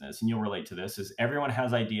in business and you'll relate to this, is everyone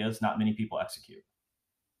has ideas, not many people execute.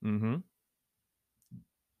 Mm-hmm.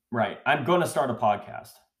 Right. I'm going to start a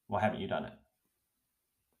podcast. Well, haven't you done it?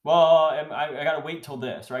 Well, I got to wait till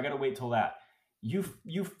this, or I got to wait till that. You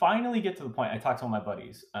finally get to the point. I talked to all my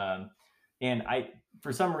buddies, and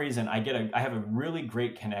for some reason, I have a really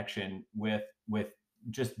great connection with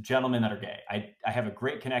just gentlemen that are gay. I have a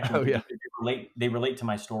great connection. Oh, yeah. They relate to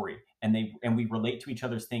my story, and we relate to each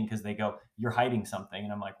other's thing because they go, "You're hiding something,"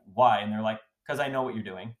 and I'm like, "Why?" And they're like, "Because I know what you're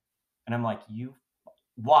doing," and I'm like,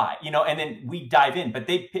 why? And then we dive in,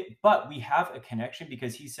 but we have a connection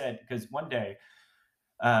because one day,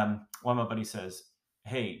 one of my buddies says,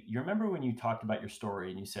 hey, you remember when you talked about your story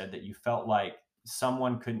and you said that you felt like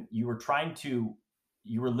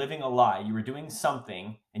you were living a lie, you were doing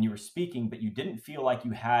something and you were speaking, but you didn't feel like you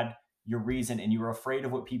had your reason and you were afraid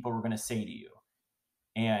of what people were going to say to you.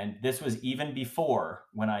 And this was even before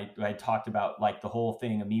when I talked about like the whole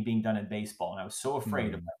thing of me being done in baseball. And I was so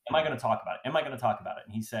afraid of, am I going to talk about it? Am I going to talk about it?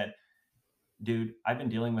 And he said, dude, I've been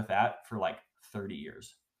dealing with that for like 30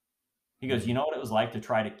 years. He goes, you know what it was like to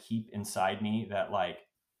try to keep inside me that like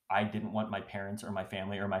I didn't want my parents or my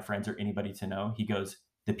family or my friends or anybody to know? He goes,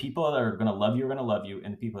 the people that are going to love you are going to love you,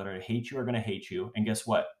 and the people that are going to hate you are going to hate you. And guess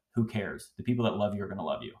what? Who cares? The people that love you are going to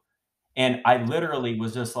love you. And I literally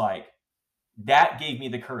was just like, that gave me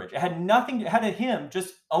the courage. It had nothing, it had him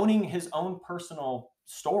just owning his own personal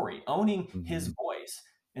story, owning his voice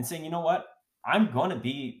and saying, you know what?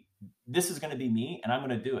 This is going to be me and I'm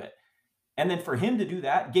going to do it. And then for him to do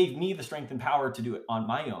that gave me the strength and power to do it on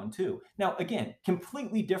my own too. Now, again,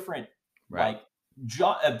 completely different, right?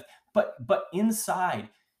 But inside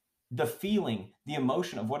the feeling, the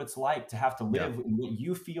emotion of what it's like to have to live in what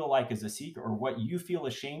you feel like is a secret or what you feel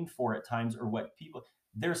ashamed for at times, or what people,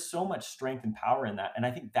 there's so much strength and power in that. And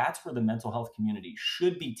I think that's where the mental health community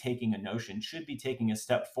should be taking a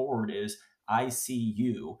step forward is I see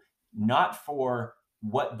you, not for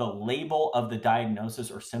what the label of the diagnosis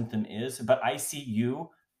or symptom is, but I see you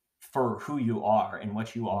for who you are and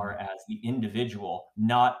what you are as the individual,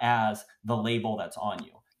 not as the label that's on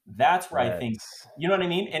you. That's where I think, you know what I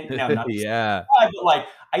mean? And now, not but like,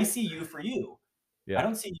 I see you for you. Yeah. I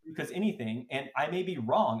don't see you because anything, and I may be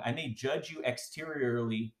wrong. I may judge you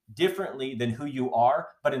exteriorly differently than who you are,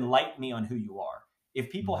 but enlighten me on who you are. If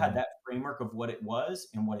people had that framework of what it was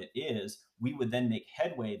and what it is, we would then make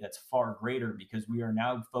headway that's far greater because we are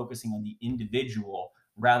now focusing on the individual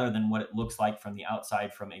rather than what it looks like from the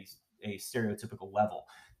outside from a stereotypical level.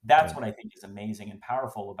 That's what I think is amazing and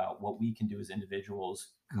powerful about what we can do as individuals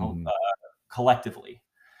collectively,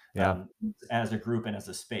 as a group and as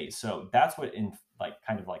a space. So that's what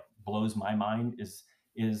kind of blows my mind is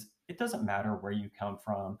it doesn't matter where you come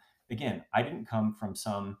from. Again, I didn't come from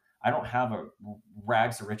I don't have a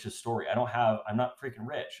rags to riches story. I'm not freaking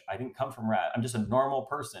rich. I didn't come from I'm just a normal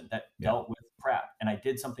person that dealt with crap, and I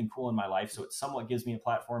did something cool in my life. So it somewhat gives me a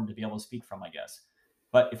platform to be able to speak from, I guess.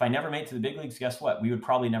 But if I never made it to the big leagues, guess what? We would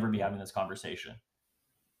probably never be having this conversation.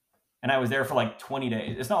 And I was there for like 20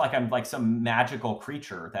 days. It's not like I'm like some magical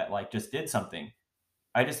creature that just did something.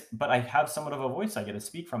 But I have somewhat of a voice. I get to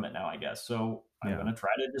speak from it now, I guess. So I'm going to try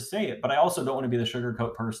to just say it. But I also don't want to be the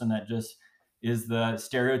sugarcoat person that just is the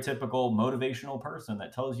stereotypical motivational person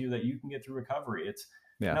that tells you that you can get through recovery.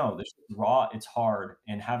 No, this is raw. It's hard.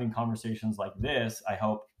 And having conversations like this, I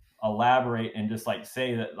hope elaborate and just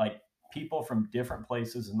say that people from different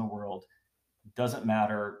places in the world, doesn't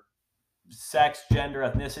matter sex, gender,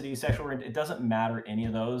 ethnicity, sexual orientation, it doesn't matter any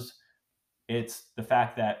of those. It's the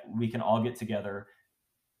fact that we can all get together,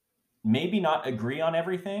 maybe not agree on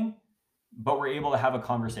everything, but we're able to have a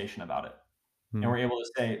conversation about it. And we're able to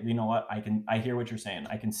say, you know what, I hear what you're saying.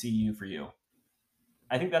 I can see you for you.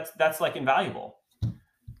 I think that's invaluable.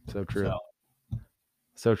 So true.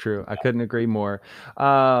 So true. I couldn't agree more.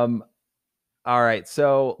 All right.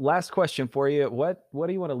 So last question for you. What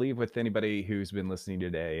do you want to leave with anybody who's been listening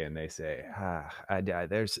today and they say,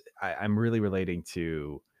 I'm really relating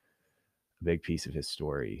to a big piece of his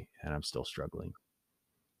story and I'm still struggling?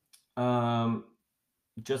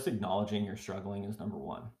 Just acknowledging you're struggling is number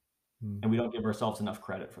one. And we don't give ourselves enough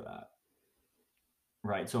credit for that.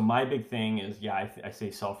 Right. So my big thing is, I say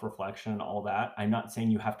self-reflection and all that. I'm not saying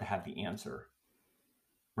you have to have the answer.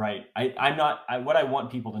 Right. What I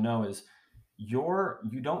want people to know is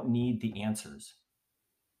you don't need the answers.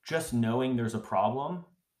 Just knowing there's a problem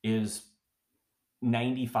is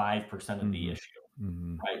 95% of the issue.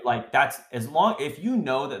 Right. That's if you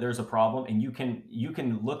know that there's a problem and you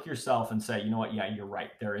can look yourself and say, you know what? Yeah, you're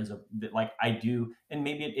right. There is I do. And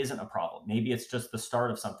maybe it isn't a problem. Maybe it's just the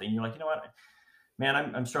start of something. You're like, you know what, man,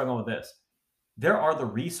 I'm struggling with this. There are the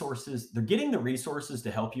resources. They're getting the resources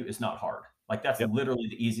to help you is not hard. That's literally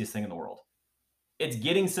the easiest thing in the world. It's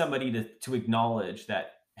getting somebody to acknowledge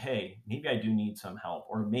that, hey, maybe I do need some help,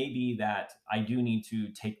 or maybe that I do need to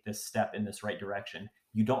take this step in this right direction.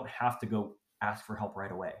 You don't have to go ask for help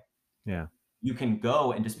right away. Yeah. You can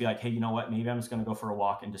go and just be like, hey, you know what? Maybe I'm just going to go for a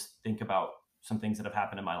walk and just think about some things that have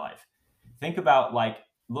happened in my life. Think about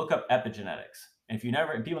look up epigenetics. And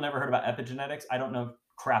if people never heard about epigenetics, I don't know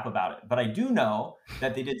crap about it, but I do know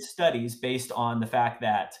that they did studies based on the fact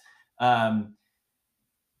that, when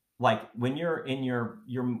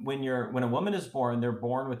a woman is born, they're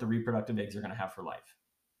born with the reproductive eggs they're going to have for life.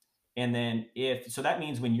 And then so that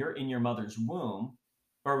means when you're in your mother's womb,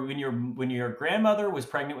 or when your grandmother was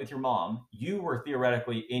pregnant with your mom, you were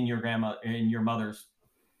theoretically in your mother's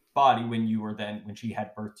body when she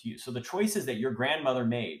had birth to you. So the choices that your grandmother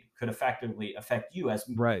made could effectively affect you as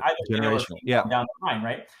either generational down the line,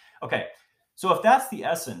 right? Okay. So if that's the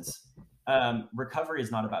essence, recovery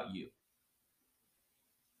is not about you.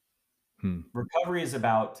 Recovery is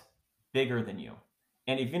about bigger than you.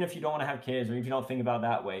 And even if you don't want to have kids, or if you don't think about it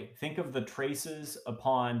that way, think of the traces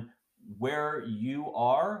upon where you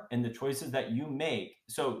are and the choices that you make.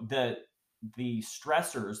 So the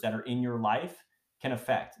stressors that are in your life can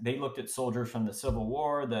affect. They looked at soldiers from the Civil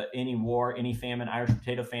War, any famine, Irish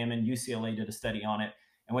potato famine. UCLA did a study on it.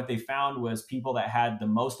 And what they found was people that had the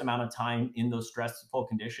most amount of time in those stressful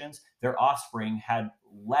conditions, their offspring had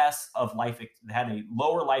had a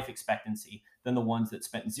lower life expectancy than the ones that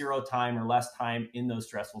spent zero time or less time in those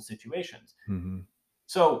stressful situations.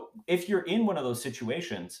 So if you're in one of those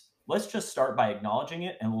situations, let's just start by acknowledging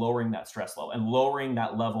it and lowering that stress level and lowering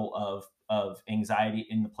that level of anxiety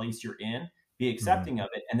in the place you're in. Be accepting of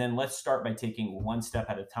it. And then let's start by taking one step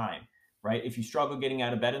at a time. Right? If you struggle getting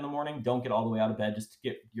out of bed in the morning, don't get all the way out of bed. Just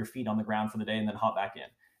get your feet on the ground for the day and then hop back in.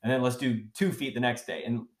 And then let's do 2 feet the next day.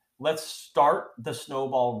 And let's start the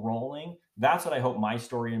snowball rolling. That's what I hope my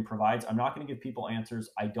story provides. I'm not going to give people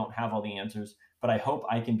answers. I don't have all the answers, but I hope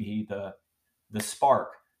I can be the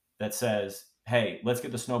spark that says, hey, let's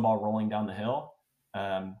get the snowball rolling down the hill.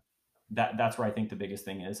 That's where I think the biggest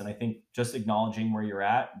thing is. And I think just acknowledging where you're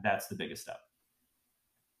at, that's the biggest step.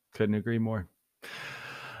 Couldn't agree more.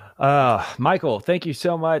 Michael, thank you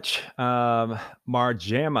so much.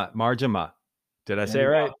 Marjama. Did I say it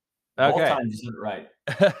right? Okay. Both times you said it right.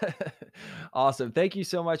 Awesome. Thank you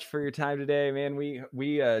so much for your time today, man.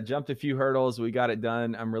 We jumped a few hurdles. We got it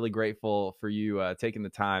done. I'm really grateful for you taking the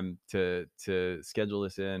time to schedule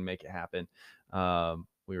this in, make it happen.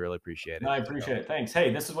 We really appreciate it. I appreciate it. Thanks.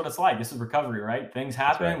 Hey, this is what it's like. This is recovery, right? Things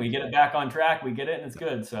happen. Right. We get it back on track. We get it, and it's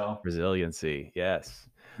good. So resiliency. Yes.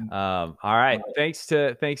 All right. Thanks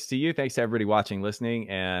to you. Thanks to everybody watching, listening.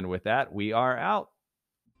 And with that, we are out.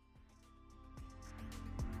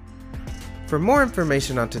 For more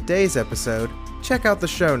information on today's episode, check out the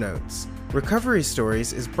show notes. Recovery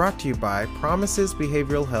Stories is brought to you by Promises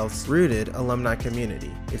Behavioral Health's Rooted alumni community.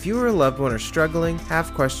 If you or a loved one are struggling,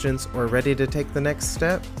 have questions, or ready to take the next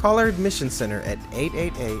step, call our Admission Center at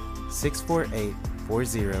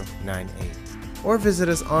 888-648-4098. Or visit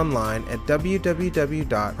us online at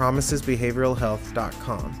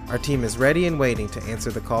www.promisesbehavioralhealth.com. Our team is ready and waiting to answer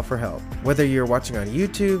the call for help. Whether you're watching on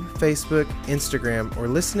YouTube, Facebook, Instagram, or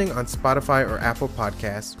listening on Spotify or Apple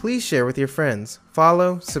Podcasts, please share with your friends.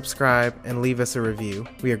 Follow, subscribe, and leave us a review.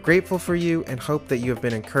 We are grateful for you and hope that you have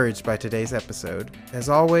been encouraged by today's episode. As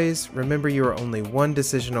always, remember you are only one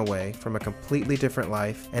decision away from a completely different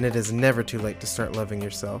life, and it is never too late to start loving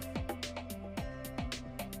yourself.